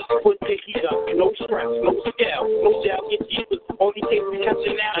 exhale, put the heat up. No stress, no scale, no shall get cheaper. Only take me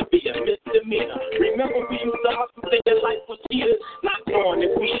catching out and be a misdemeanor. Remember we used to hustle, thinking life was cheated. Not knowing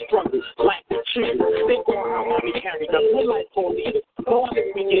if we struggle like the trees. Think on how money carry us. What life gon' lead us? Knowing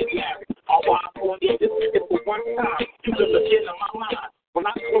if we get married. Our wives gon' need us. If for one time, you could look into my mind. When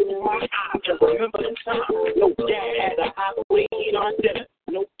I close my eyes and remember the time. No dad had a highway heat on dinner.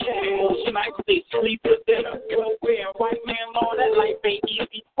 No cat, no nights, they sleep for dinner. Well, we're white man law, that life ain't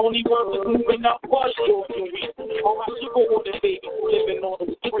easy. Only one was moving up was George and Reed. All my sugar water baby, living on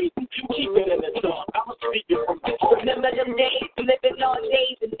the street. You keep it in the dark, I was speaking from the street. Remember them days, living on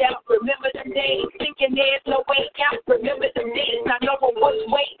days and doubt. Remember them days, thinking there's no way out. Remember them days, I know what's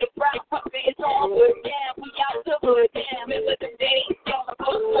waiting. Right, it's all good now, we out to good now. Remember them days, all the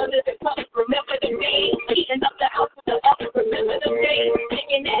books under the cup. Remember them days, heating up the house with the up. Remember them days.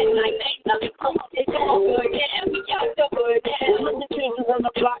 Thinking that like ain't nothing come up, it's all good, yeah, we got the good, yeah. When the children run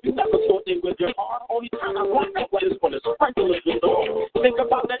the block, you never thought they would get hard. Only time I block that way is when the sprinkle is the door. Think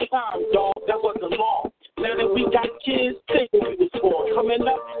about that time, dog, that wasn't long. Now that we got kids, think when we was born. Coming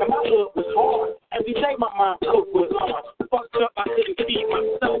up, and my hood was hard. Every feed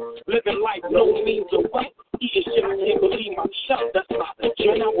myself. Living life, no means of wealth. Eating shit, I can't believe myself. That's my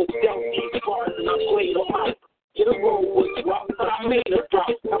when I was dealt these cards and I played them out. The road was rough, but I made a drop.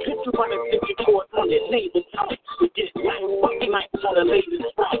 I picture running 50 court on your neighbor's house. To get light, fucking nights on the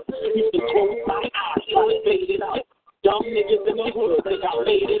latest route. Used to close my eyes, so it faded out. Dumb niggas in the hood, they got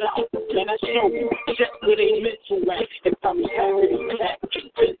faded out. Can I show you? Check where they mental at. And tell me how it's back.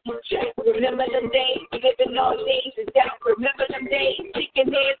 Remember them days, living all days is out. Remember them days, thinking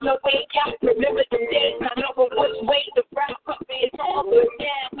there's no way out. Remember them days, I know which way the route up is all good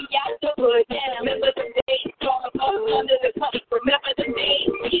now. We out the hood now. Remember them days, all of us under the cup. Remember them days,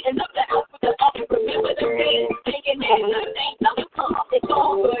 eating up the house with the up. Remember them days, thinking there's nothing, nothing come. It's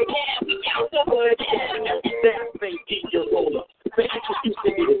all good now. We out the hood now. Years older. They introduced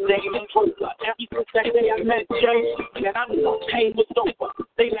me to Dame and Cola. Every since that day I met James, and I knew pain was over.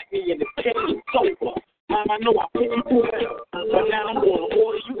 They let me in the pit and sober. Mom, I know I put you through hell, but now I'm going to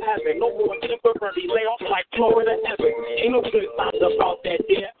order you heaven. No more temporary layoff like Florida heaven. Ain't no good signs about that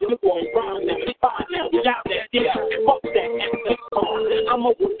there. You're going round now. It's fine now. We out there, yeah. Fuck that excess car.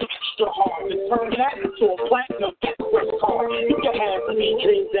 I'ma work extra hard to turn that into a platinum express car. You can have me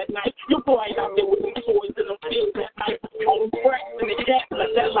dreams at night. You're bright out there with the toys in the field at night. On crack and the gas,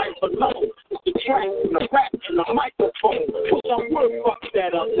 let that life alone. The track and the rap and the microphone. Put some work, fuck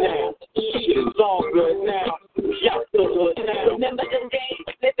that up now. Shit is all good now. Y'all still good now. Remember them days,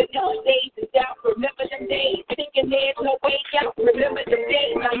 living all days is out. Remember them days, thinking there's no way out. Remember them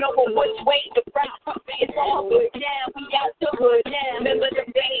days, I know which way the route up is all good now. We out the hood now. Remember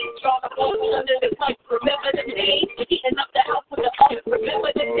them days, all the folks under the pump. Remember them days, eating up the house with the up. Remember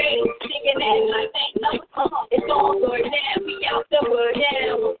them days, thinking that life ain't nothing. It's all good now. We out the hood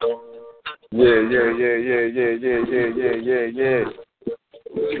now. Yeah.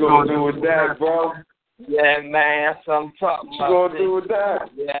 What you gonna do with that, bro? Yeah, man, that's what I'm talking about. What you gonna do with that?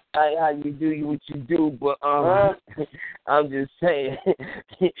 Yeah, how you do what you do, but I'm just saying,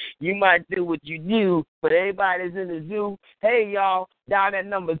 you might do what you do, but everybody that's in the zoo, hey, y'all, down at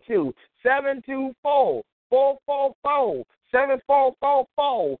number 2,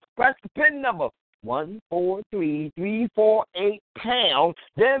 724-444-7444. Press the pin number 143348 pound,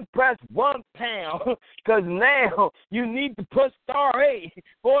 then press 1 pound, because now you need to push *8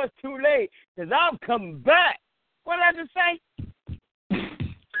 before it's too late, because I'm coming back. What did I just say?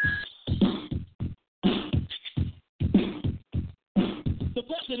 The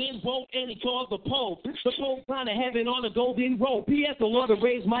president wrote and he called the Pope. The Pope found a heaven on a golden rope. P.S. the Lord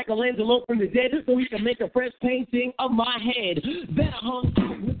raised Michelangelo from the dead so he can make a fresh painting of my head. Then I hung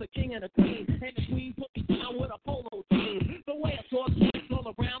out with the king and the queen, and the queen put me down with a polo team. The way I saw things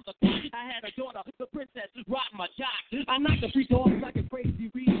all around the clock. I had a daughter, the princess, rocked my jock. I knocked the freak off like a crazy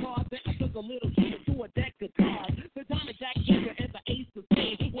retard. Then I took a little kid to a deck of cards. The diamond jack joker and the ace of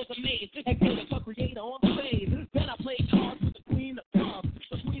spades was amazed and created a creator on the stage. Then I played cards with the queen of clubs.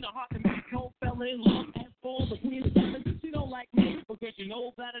 The queen of hearts and Mexico fell in love. As for the queen of diamonds, she don't like me because she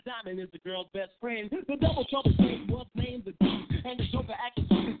knows that a diamond is the girl's best friend. The double trouble game was named the Duke, and the joker acted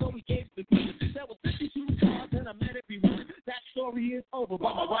funny, so he gave the Duke. There were 52 cards, and I met everyone. That story is over,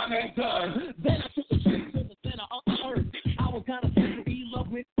 but my rhyme ain't done. Then I took a trip to the center of the earth. I was kind of sick to be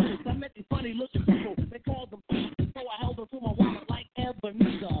loved with first. I met these funny looking people. They called them peace, so I held them to my wallet like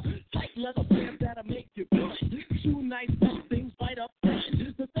Ebenezer. Tight leather pants that'll make you good. Shoe nice things right up front.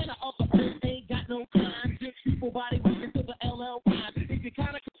 The center of the earth ain't got no time. Just people body working to the LL line. If you're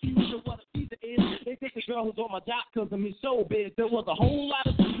kind of confused with what a pizza is, they think the girl who's on my job because I'm in showbiz. There was a whole lot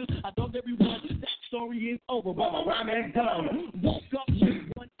of pieces. I told everyone that story is over, but my rhyme ain't done. Woke up late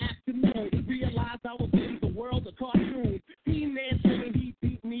one afternoon, realized I was in the world of cartoons. He-Man said he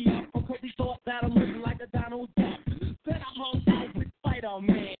beat me up because he thought that I'm looking like a Donald Duck. Then I hung out with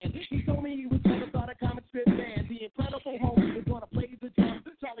Spider-Man. He told me he was going to start a comic strip band. The Incredible Hulk was going to play the drum.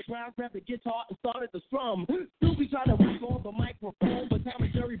 Charlie Brown grabbed the guitar and started to strum. Snoopy tried to work on the microphone, but Tom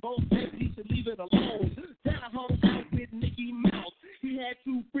and Jerry both said he should leave it alone. Then I hung out with Mickey Mouse. He had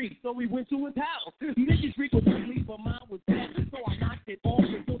 2 freaks, so we went to his house. Mickey's freak was asleep, but mine was dead. So I knocked it off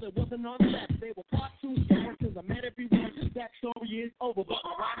until there wasn't none left. They were cartoon characters. I met everyone. That story is over, but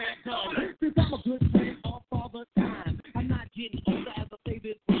my rhyme ain't done. Since I'm a good friend of Father Time, I'm not getting older as I say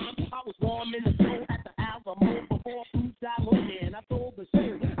this rhyme. I was warm in the show at the Alamo before Bruce Allen. I told the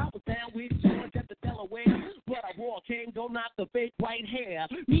show I was down with George at the Delaware, but I wore a Kango, not the fake white hair.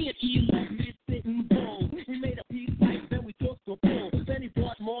 Me and he left me sitting bull. We made a peace pipe, then we took the bull. Then he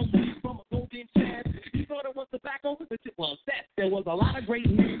brought more leaves from a golden chest. He thought it was tobacco, but it was that. There was a lot of great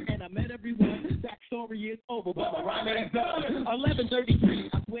men, and I met everyone. That story is over, but my rhyme ain't done. 11:33,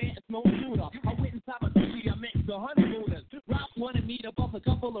 I swear it's no sooner. I went inside my city, I met the honeymooners. Ralph wanted me to bust a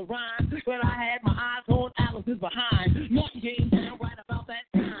couple of rhymes, but I had my eyes on Alice's behind. Norton came down right about that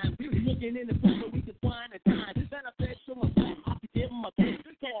time. Looking in the front so we could find a time. Then I said to myself, I could give him a kiss.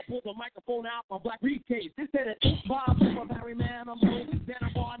 So I pulled the microphone out my black briefcase. Said it ain't Bob, I'm a Barry man, I'm low. Then I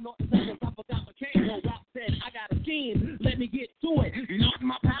bought Norton Sanders, I forgot my cane. So Rock said, I got a scheme, let me get to it. Norton,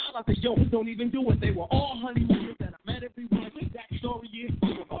 my pal, I said, yo, don't even do it. They were all honeymooners and I met everyone. That story is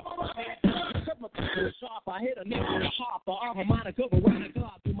sharp. I hit a nigga with a harp, a harmonica, but when I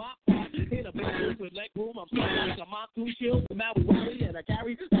got to my part, hit a big with leg room. I'm sorry, like a monsoon shield, the Maui Wally, and I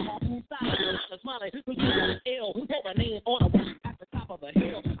carry the harpoon style. I'm smiling, because you got ill. Put my name on a rock at the top of the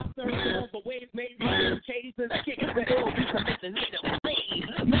hill. I surfed all the waves, made my chase, and I kicked the hill. To make the needle rain.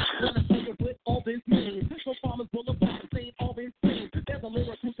 Not when I take it with all this means. So farmers boulevard, saying all this things. There's a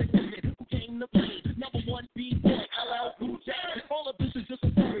lyric who significant who came to play. Number one B-boy, LL Cool J. All of this is just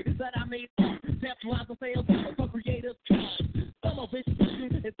a story that I made up. Depth lines of sales for creative time. Some of it's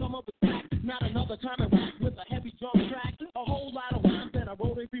fiction and some of it's fact. Not another time around with a heavy drum track. A whole lot of rhymes that I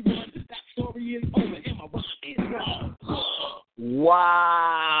wrote everyone. That story is over and my rhyme is wrong.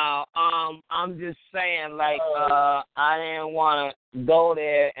 Wow. I'm just saying, like, I didn't want to go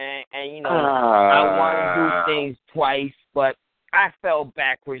there and you know, I want to do things twice, but I fell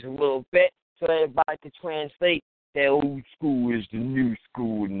backwards a little bit so that everybody could translate. The old school is the new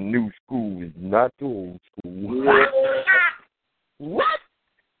school, and the new school is not the old school. What?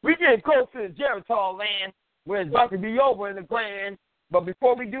 We getting close to the Geritol land, where it's about to be over in the grand. But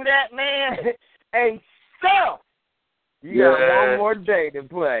before we do that, man, hey, so you got one more day to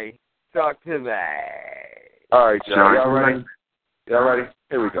play. Talk to me. All right, John. Y'all ready? Y'all ready?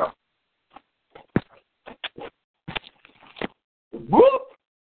 Here we go. Whoop!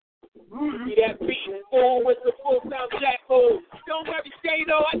 See that beat on with the full sound jack move. Don't worry, stay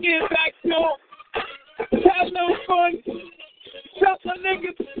though, I get back to him. Have no fun. Shut my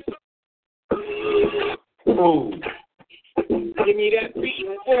niggas. Ooh. Give me that beat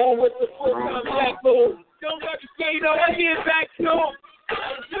on with the full sound jack move. Don't worry, stay though, I get back to him.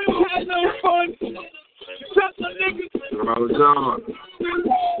 Have no fun. Shut my niggas.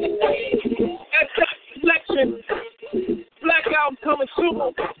 That's that selection. Black album coming soon.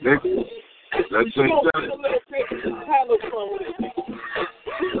 Let's take that.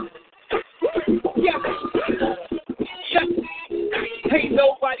 Yeah. Ain't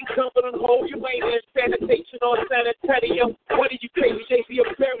nobody coming on hold. You ain't in sanitation or sanitarium. What did you crazy? They see a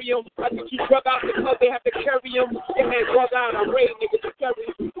burium. I think you drug out because they have to carry him. They had drug out a raid niggas to carry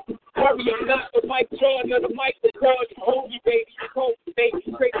him. Worry him not the mic Jordan or the mic the George. Hold you, baby. You cold, baby.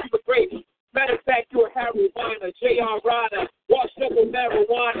 Straight to the grave. Matter of fact, you're a marijuana, J.R. Ryder, washed up with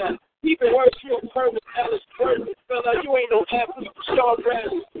marijuana. Even worse, you're a permanent Ellis Burton, fella. You ain't no athlete, Shaw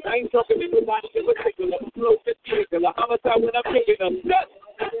Brass. I ain't talking to nobody in particular. Flow 50 homicide when I'm picking them nuts.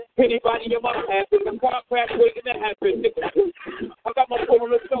 Anybody in my path is a car crash waiting to happen. I got my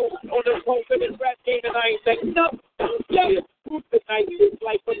phone on the phone in this rap game and I ain't saying nothing. Yeah, who's the nicest?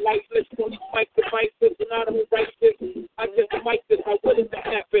 Life for lifeless. 20 mic to mic, this anonymous righteous. I just mic this. I willing to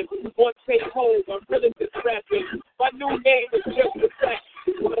happen. One take home. I'm willing to rapping. My new name is just the fact.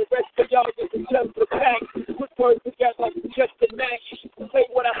 For the rest of y'all, this is just the fact. Put words together, just the match. Say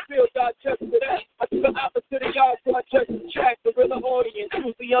what I feel, y'all just for that. I do the opposite of y'all, so I just attract the real audience.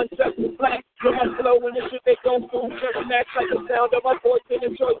 Usually unjust and black. With my flow and the shit they go through. Just match like the sound of my voice and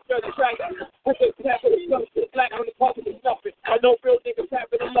enjoy just track. I just tap it and something black on the pulpit and nothing. I know real niggas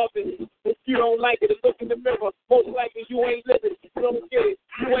happen to love it. If you don't like it, look in the mirror. Most likely you ain't living. You don't get it.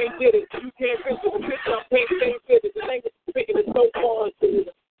 You ain't did it. You can't visit the picture. I'm paying the same visit. The language is spitting is so far.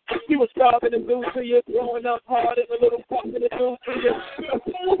 You was starving and blue to you. Growing up hard and a little fucking and blue to you.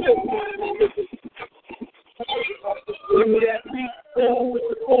 Give me that beat. Oh, with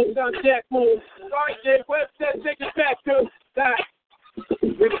the full sound jack move. Sorry, Jay. Website, take it back to that.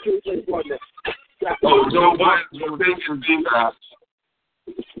 Oh, Joe Biden, thanks for doing that.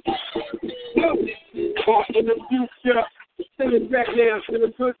 In the future, send it back now. In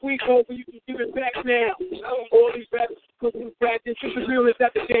the first week over, you can give it back now. All these rappers cooking practice. It's the real is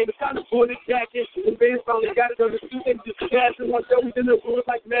at the game. It's time to pull the jacket. The band's finally got it on the street. They just passing one show. We in the room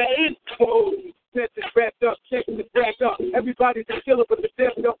like mad info. Set this wrapped up, checking the back up. Everybody's a killer, but the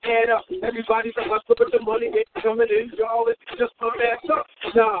death don't add up. Everybody's a hustler, but the money ain't coming in. Y'all, it's just my ass up.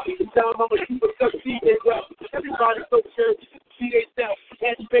 Nah, time I'm a super succeed as well. Everybody's so sure to see they self.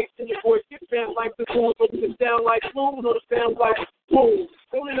 Add space in your voice. It sounds like the phone, but it sound like smooth, or it sounds like boom.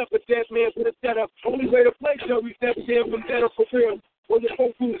 Pulling up a dead man for the setup. Only way to play show, we step in from better for real. When the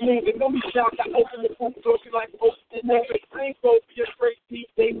folks who's moving, don't be shocked. I open the phone door, you like folks in moving. I ain't supposed to be a straight teeth,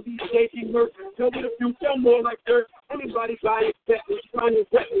 they see murder. Tell me the future, more like dirt. Anybody buy it, find your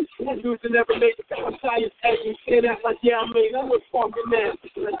way. One dude to never make it. I'm tired acting, saying that like, yeah, I mean, I'm what's fucking now.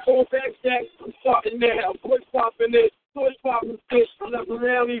 Let's go back, Jack. I'm starting now. What's popping this? Toy popping fish. I'm not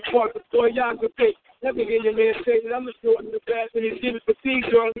around these parts. The toy y'all can fish. Let me hear your man say that I'm the short and the fast, and his give it fatigue,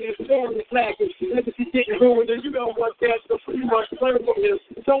 girl, and his storm is lacking. Let me see getting ruined, and you don't want that, so pretty much learn from him.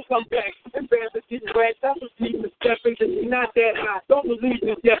 Don't come back. And fast is getting wet. That's what keeps stepping, because he's not that high. Don't believe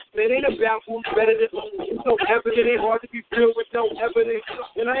this yet. It ain't about who's better than who. It's so evident, it's hard to be filled with no evidence.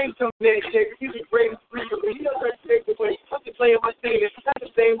 And I ain't some mad shaker. He's the greatest freak, but he doesn't take away. I'm just playing my statement. That's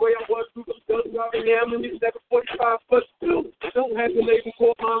the same way I was through the stuff right now. I'm in this 745 +2. Don't have to label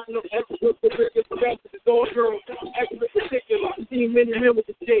for mine. No extra for it's all girls, extra particular. See many men with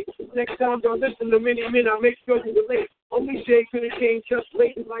the shake. Next time, don't listen to many men. I'll make sure you relate. Only shade could have came just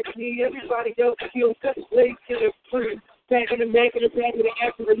late like me. Everybody else feels just late in the free. Back in the back of the back of the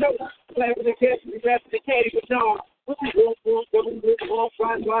after the note. Back of the cash, the back of the caddy, but no. What you want for? Double whip, all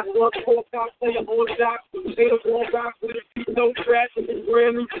five, five, one, four, five, player on dock. They don't go back with a few no tracks. And this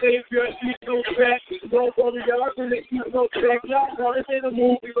brand new savior, she's no tracks. Don't go to y'all, and they keep no tracks. Y'all know this ain't a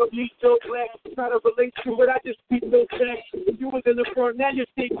movie, but me so glad. Try to relate to it, I just speak no tracks. If you was in the front, now your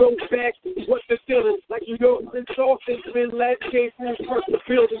seat goes back. What's the feeling? Like you go and soft and been last case from first the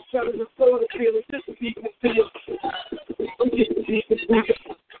field and settle the floor of the feeling. Just to be considered. I'm getting deep in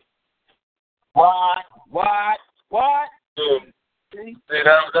What? Hey,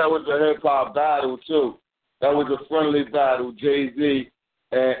 that was a hip hop battle too. That was a friendly battle. Jay-Z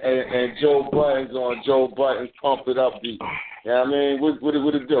and Joe Budden's on Joe Budden's Pump It Up beat. You know what I mean? What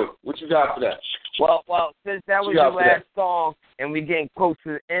it do? What you got for that? Well, since that was the last song, and we're getting close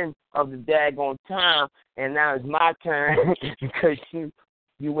to the end of the daggone time, and now it's my turn because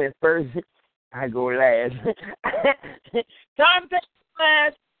you went first, I go last. Time to take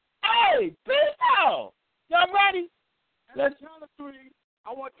last. Hey, people! Y'all ready? Let's count to three.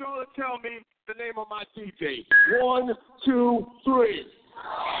 I want y'all to tell me the name of my DJ. 1, 2, 3.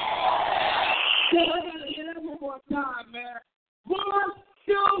 One more time, man. 1,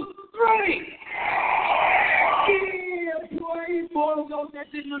 2, 3. Yeah, boy, those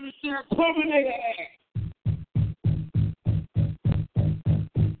that didn't understand, Terminator ass.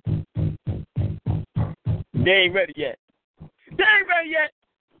 They ain't ready yet.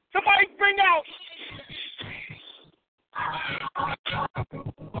 Somebody bring out.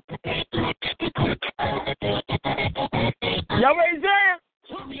 Y'all ready, Sam?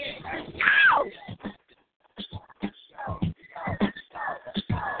 Ow!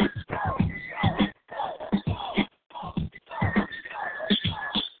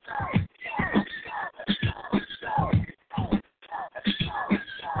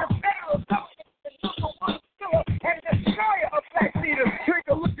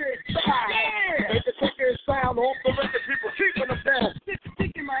 Sound off the record, people keeping them down.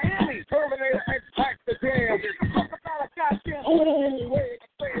 Stick in Miami, Terminator X pack the jam. Oh, wait,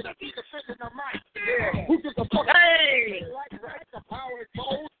 yeah. Who gives a fuck? Hey! Like the power is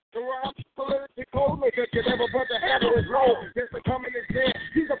cold, the rhyme politically cold, nigga can never put the hammer is low. Just to come in his head.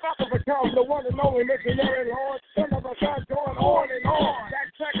 He's about to become the one and only missionary Lord. Son of a gun going on and on.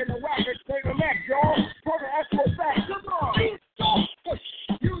 That track in the rocket, stay the next, y'all. Brother, that's what's that. Come on.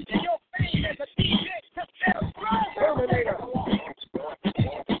 Using your fame as a DJ. Terminator.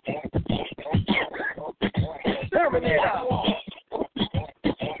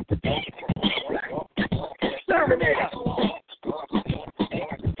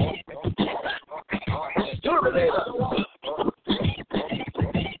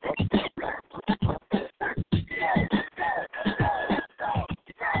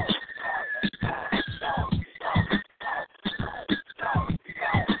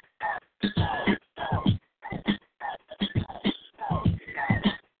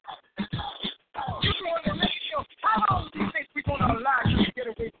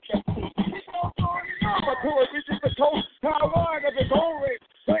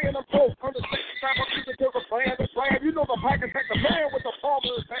 You know the pack and pack the man with the palm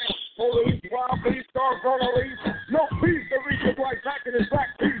of his hand. Police, wild police, stars, runaway. No peace to reach his right back in his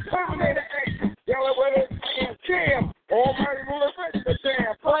back. Terminator X, yelling with his hand. Jam, almighty ruler, fix the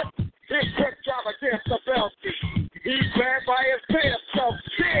jam. But this truck driver can't stop else. He's bad by his pants, so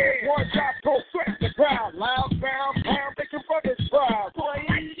jam. One shot, go sweat the crowd. Loud sound, pound, making brothers proud.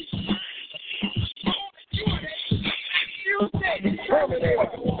 Terminator.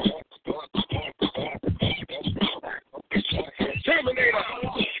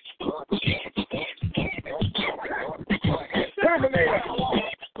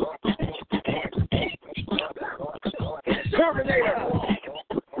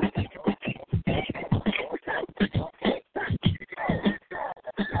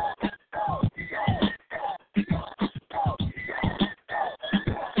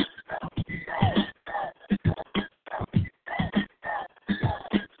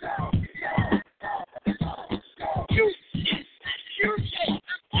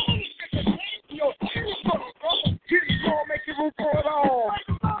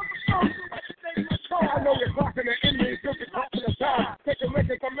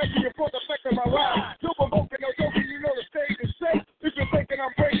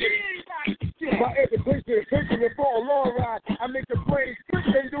 My education is taking it for a long ride. I make the brain quick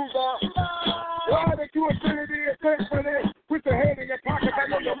and do the why that you infinity is infinite. Put your hand in your pocket, I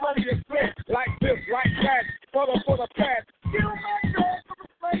know your money is split. Like this, like that, for the past. You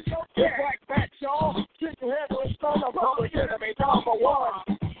might know just like that, y'all. Kick your head with a stone of public enemy, number one.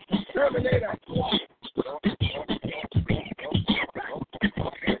 Terminator.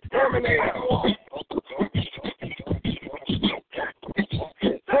 Terminator.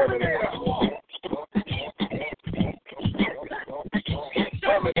 Terminator.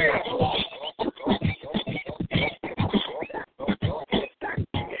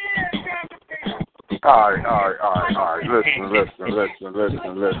 All right. Listen.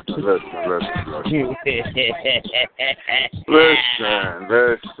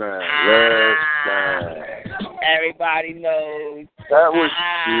 Everybody knows. That was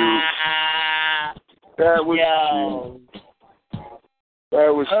cute. That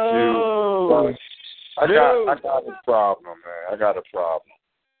was cute. I got a problem, man. I got a problem.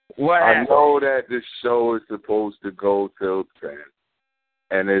 What I happened? know that this show is supposed to go till 10,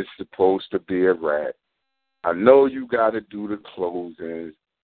 and it's supposed to be a wrap. I know you got to do the closings,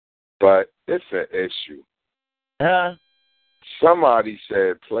 but it's an issue. Huh? Somebody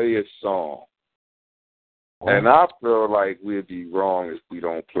said play a song, and I feel like we'd be wrong if we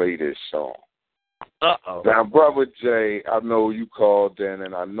don't play this song. Uh-oh. Now, Brother Jay, I know you called in,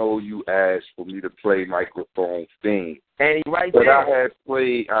 and I know you asked for me to play Microphone Theme. And he right but there. I had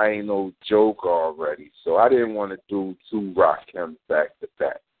played I Ain't No Joke already, so I didn't want to do two Rock Him back to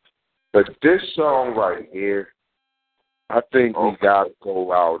back. But this song right here, I think we got to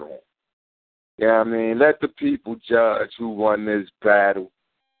go out on. Yeah, I mean, let the people judge who won this battle.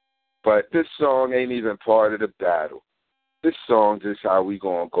 But this song ain't even part of the battle. This song just how we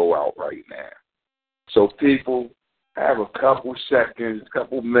going to go out right now. So people, have a couple seconds,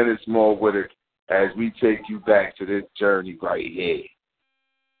 couple minutes more with it as we take you back to this journey right here.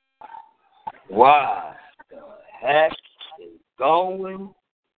 What the heck is going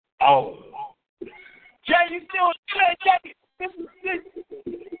on? Jay, you still Jay? This.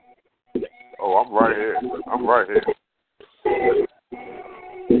 Oh, I'm right here.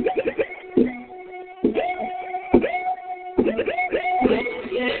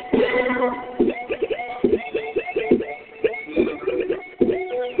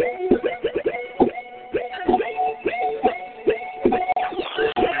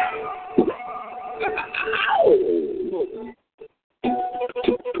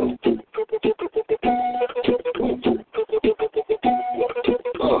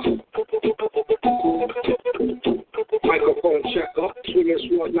 Microphone check up, swinging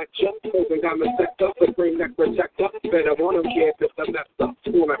sword like Chuck, holding down the sector, the green neck protector. Better want him, can't if the messed up.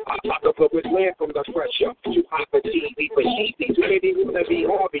 Woman pop out the public land from the pressure. Too hot for TV, for sheepy, too many wanna be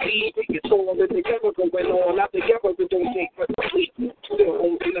Harvey Easy. It's all of it together, going on out together, but don't take for sleep. Still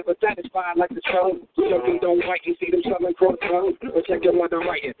home, never satisfied like the stone. Something don't write, you see them selling cross town. Protect your mother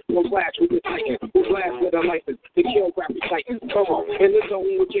writing, no flash with the titan, who blast with a license, the kill graphic titan. Come on, in the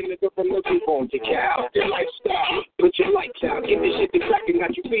zone with your nigga from the deep on your cow. Your lifestyle, put your lights out, get this shit to cracking,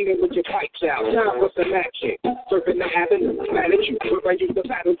 got you feeling with your pipes out. Time for some action, surfing the avenue, mad at you, where I used to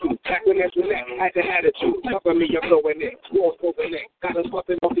battle to, back when that's when that had the attitude. Cover me, I'm blowing it, walls over neck, got us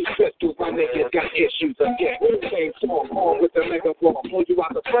busting off these pistols, my niggas got issues again. Same song, all with the megaphone, pull you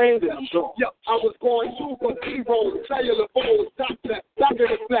out the frame, and I'm sure. Yo, I was going to for zero, cellular phones, stop that, back in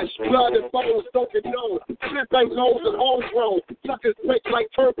the flesh, blood and bones, soaking nose, flip bank nose and homegrown, suckers break like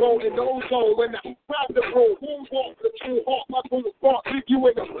turbo in the ozone, when I grab the room, who walks the true heart, my boom spot, leave you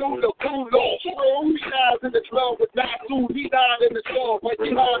in the blue law, he dies in the club with Nasu, he died in the store, but he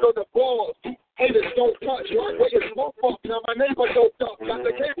died on the balls. Haters don't touch, but it's smoke up. Now my neighbor don't up. Got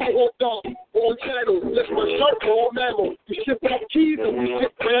the cable hooked up. On channels, lift my shirt for all mammal. You shift up keys and we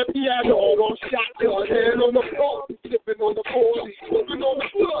shift grand piano. On shotgun, hand on the floor. Sipping on the 40, smoking on the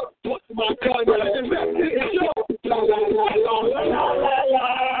floor. What's my gun? And that's it, it's yours. La la la la la la la la.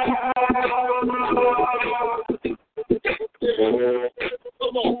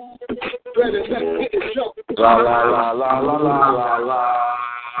 Come on. Better that's it, it's yours. La la la la la la la la.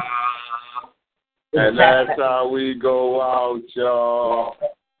 And that's how we go out, y'all.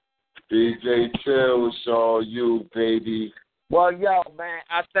 DJ Chill, it's all you, baby. Well, yo, man,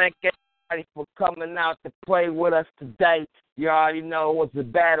 I thank everybody for coming out to play with us today. You already know it was a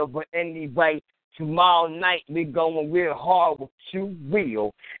battle, but anyway, tomorrow night we going real hard with Q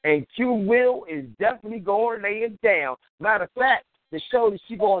Will. And Q Will is definitely going to lay it down. Matter of fact, the show that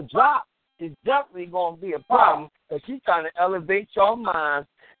she's going to drop is definitely going to be a problem because she's trying to elevate your minds.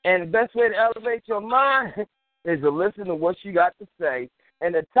 And the best way to elevate your mind is to listen to what she got to say.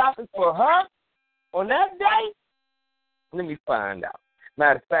 And the topic for her on that day, let me find out.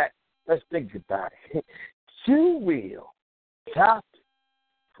 Matter of fact, let's think about it. 2 will top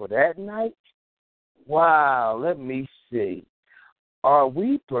for that night? Wow, let me see. Are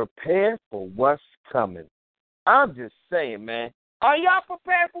we prepared for what's coming? I'm just saying, man. Are y'all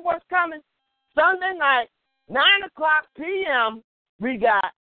prepared for what's coming? Sunday night, 9 o'clock p.m., we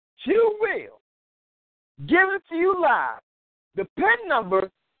got 2 will. Give it to you live. The PIN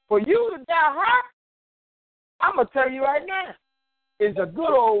number for you to dial her, I'm going to tell you right now, is a good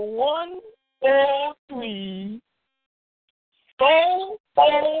old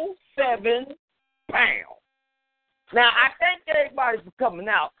 143-447 pound. Now, I thank everybody for coming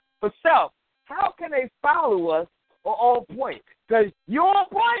out. But, Self, how can they follow us on OnPoint? Because you're on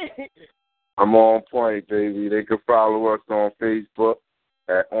point. I'm on point, baby. They can follow us on Facebook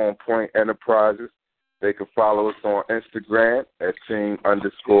at OnPoint Enterprises. They can follow us on Instagram at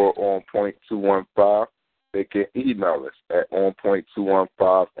team_OnPoint215. They can email us at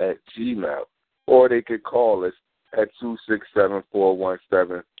OnPoint215@gmail. Or they can call us at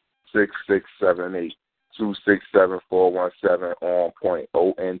 267-417-6678. 267-417 OnPoint,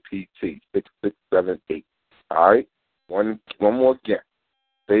 ONPT 6678. All right? One more again.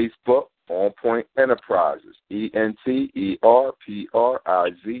 Facebook, OnPoint Enterprises,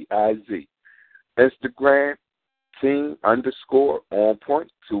 ENTERPRIZIZ. Instagram,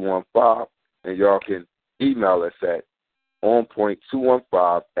 team_OnPoint215. And y'all can email us at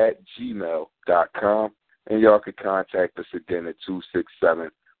OnPoint215@gmail.com. And y'all can contact us again at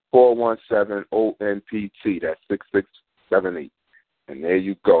 267-417 ONPT. That's 6678. And there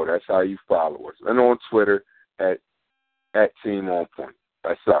you go. That's how you follow us. And on Twitter at Team OnPoint.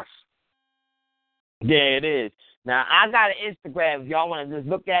 That's us. Yeah, it is. Now, I got an Instagram. If y'all want to just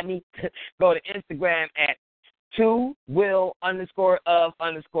look at me, go to Instagram at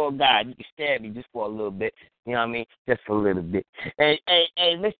 2will_of_guide. You can stare at me just for a little bit. You know what I mean? Just for a little bit. Hey,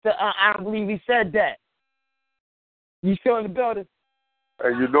 Mr. I don't believe he said that. You still in the building?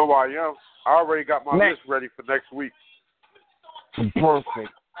 Hey, you know I am. I already got my list ready for next week.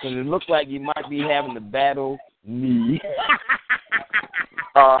 Perfect. Because it looks like you might be having to battle me.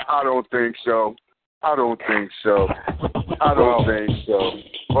 I don't think so. I don't think so.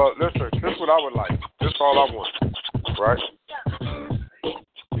 Well, listen, this is what I would like. This is all I want, right?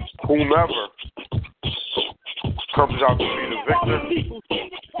 Whomever comes out to be the victor,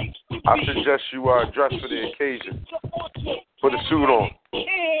 I suggest you dress for the occasion. Put a suit on.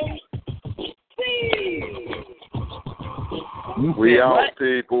 We out,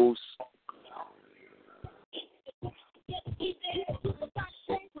 peoples.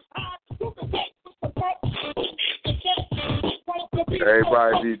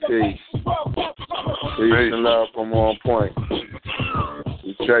 Everybody be peace. Peace and love from OnPoint.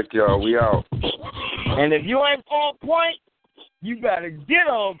 We check y'all. We out. And if you ain't on point, you better get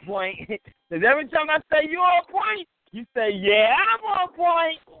on point. Because every time I say you on point, you say, yeah, I'm on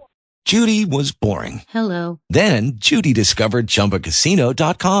point. Judy was boring. Hello. Then Judy discovered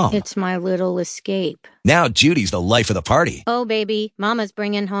ChumbaCasino.com. It's my little escape. Now Judy's the life of the party. Oh, baby, mama's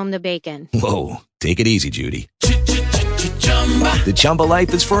bringing home the bacon. Whoa, take it easy, Judy. The Chumba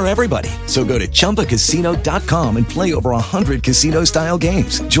life is for everybody. So go to ChumbaCasino.com and play over 100 casino-style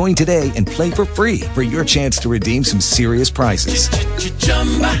games. Join today and play for free for your chance to redeem some serious prizes.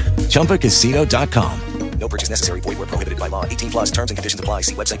 ChumbaCasino.com. No purchase necessary. Void where prohibited by law. 18+ terms and conditions apply.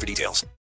 See website for details.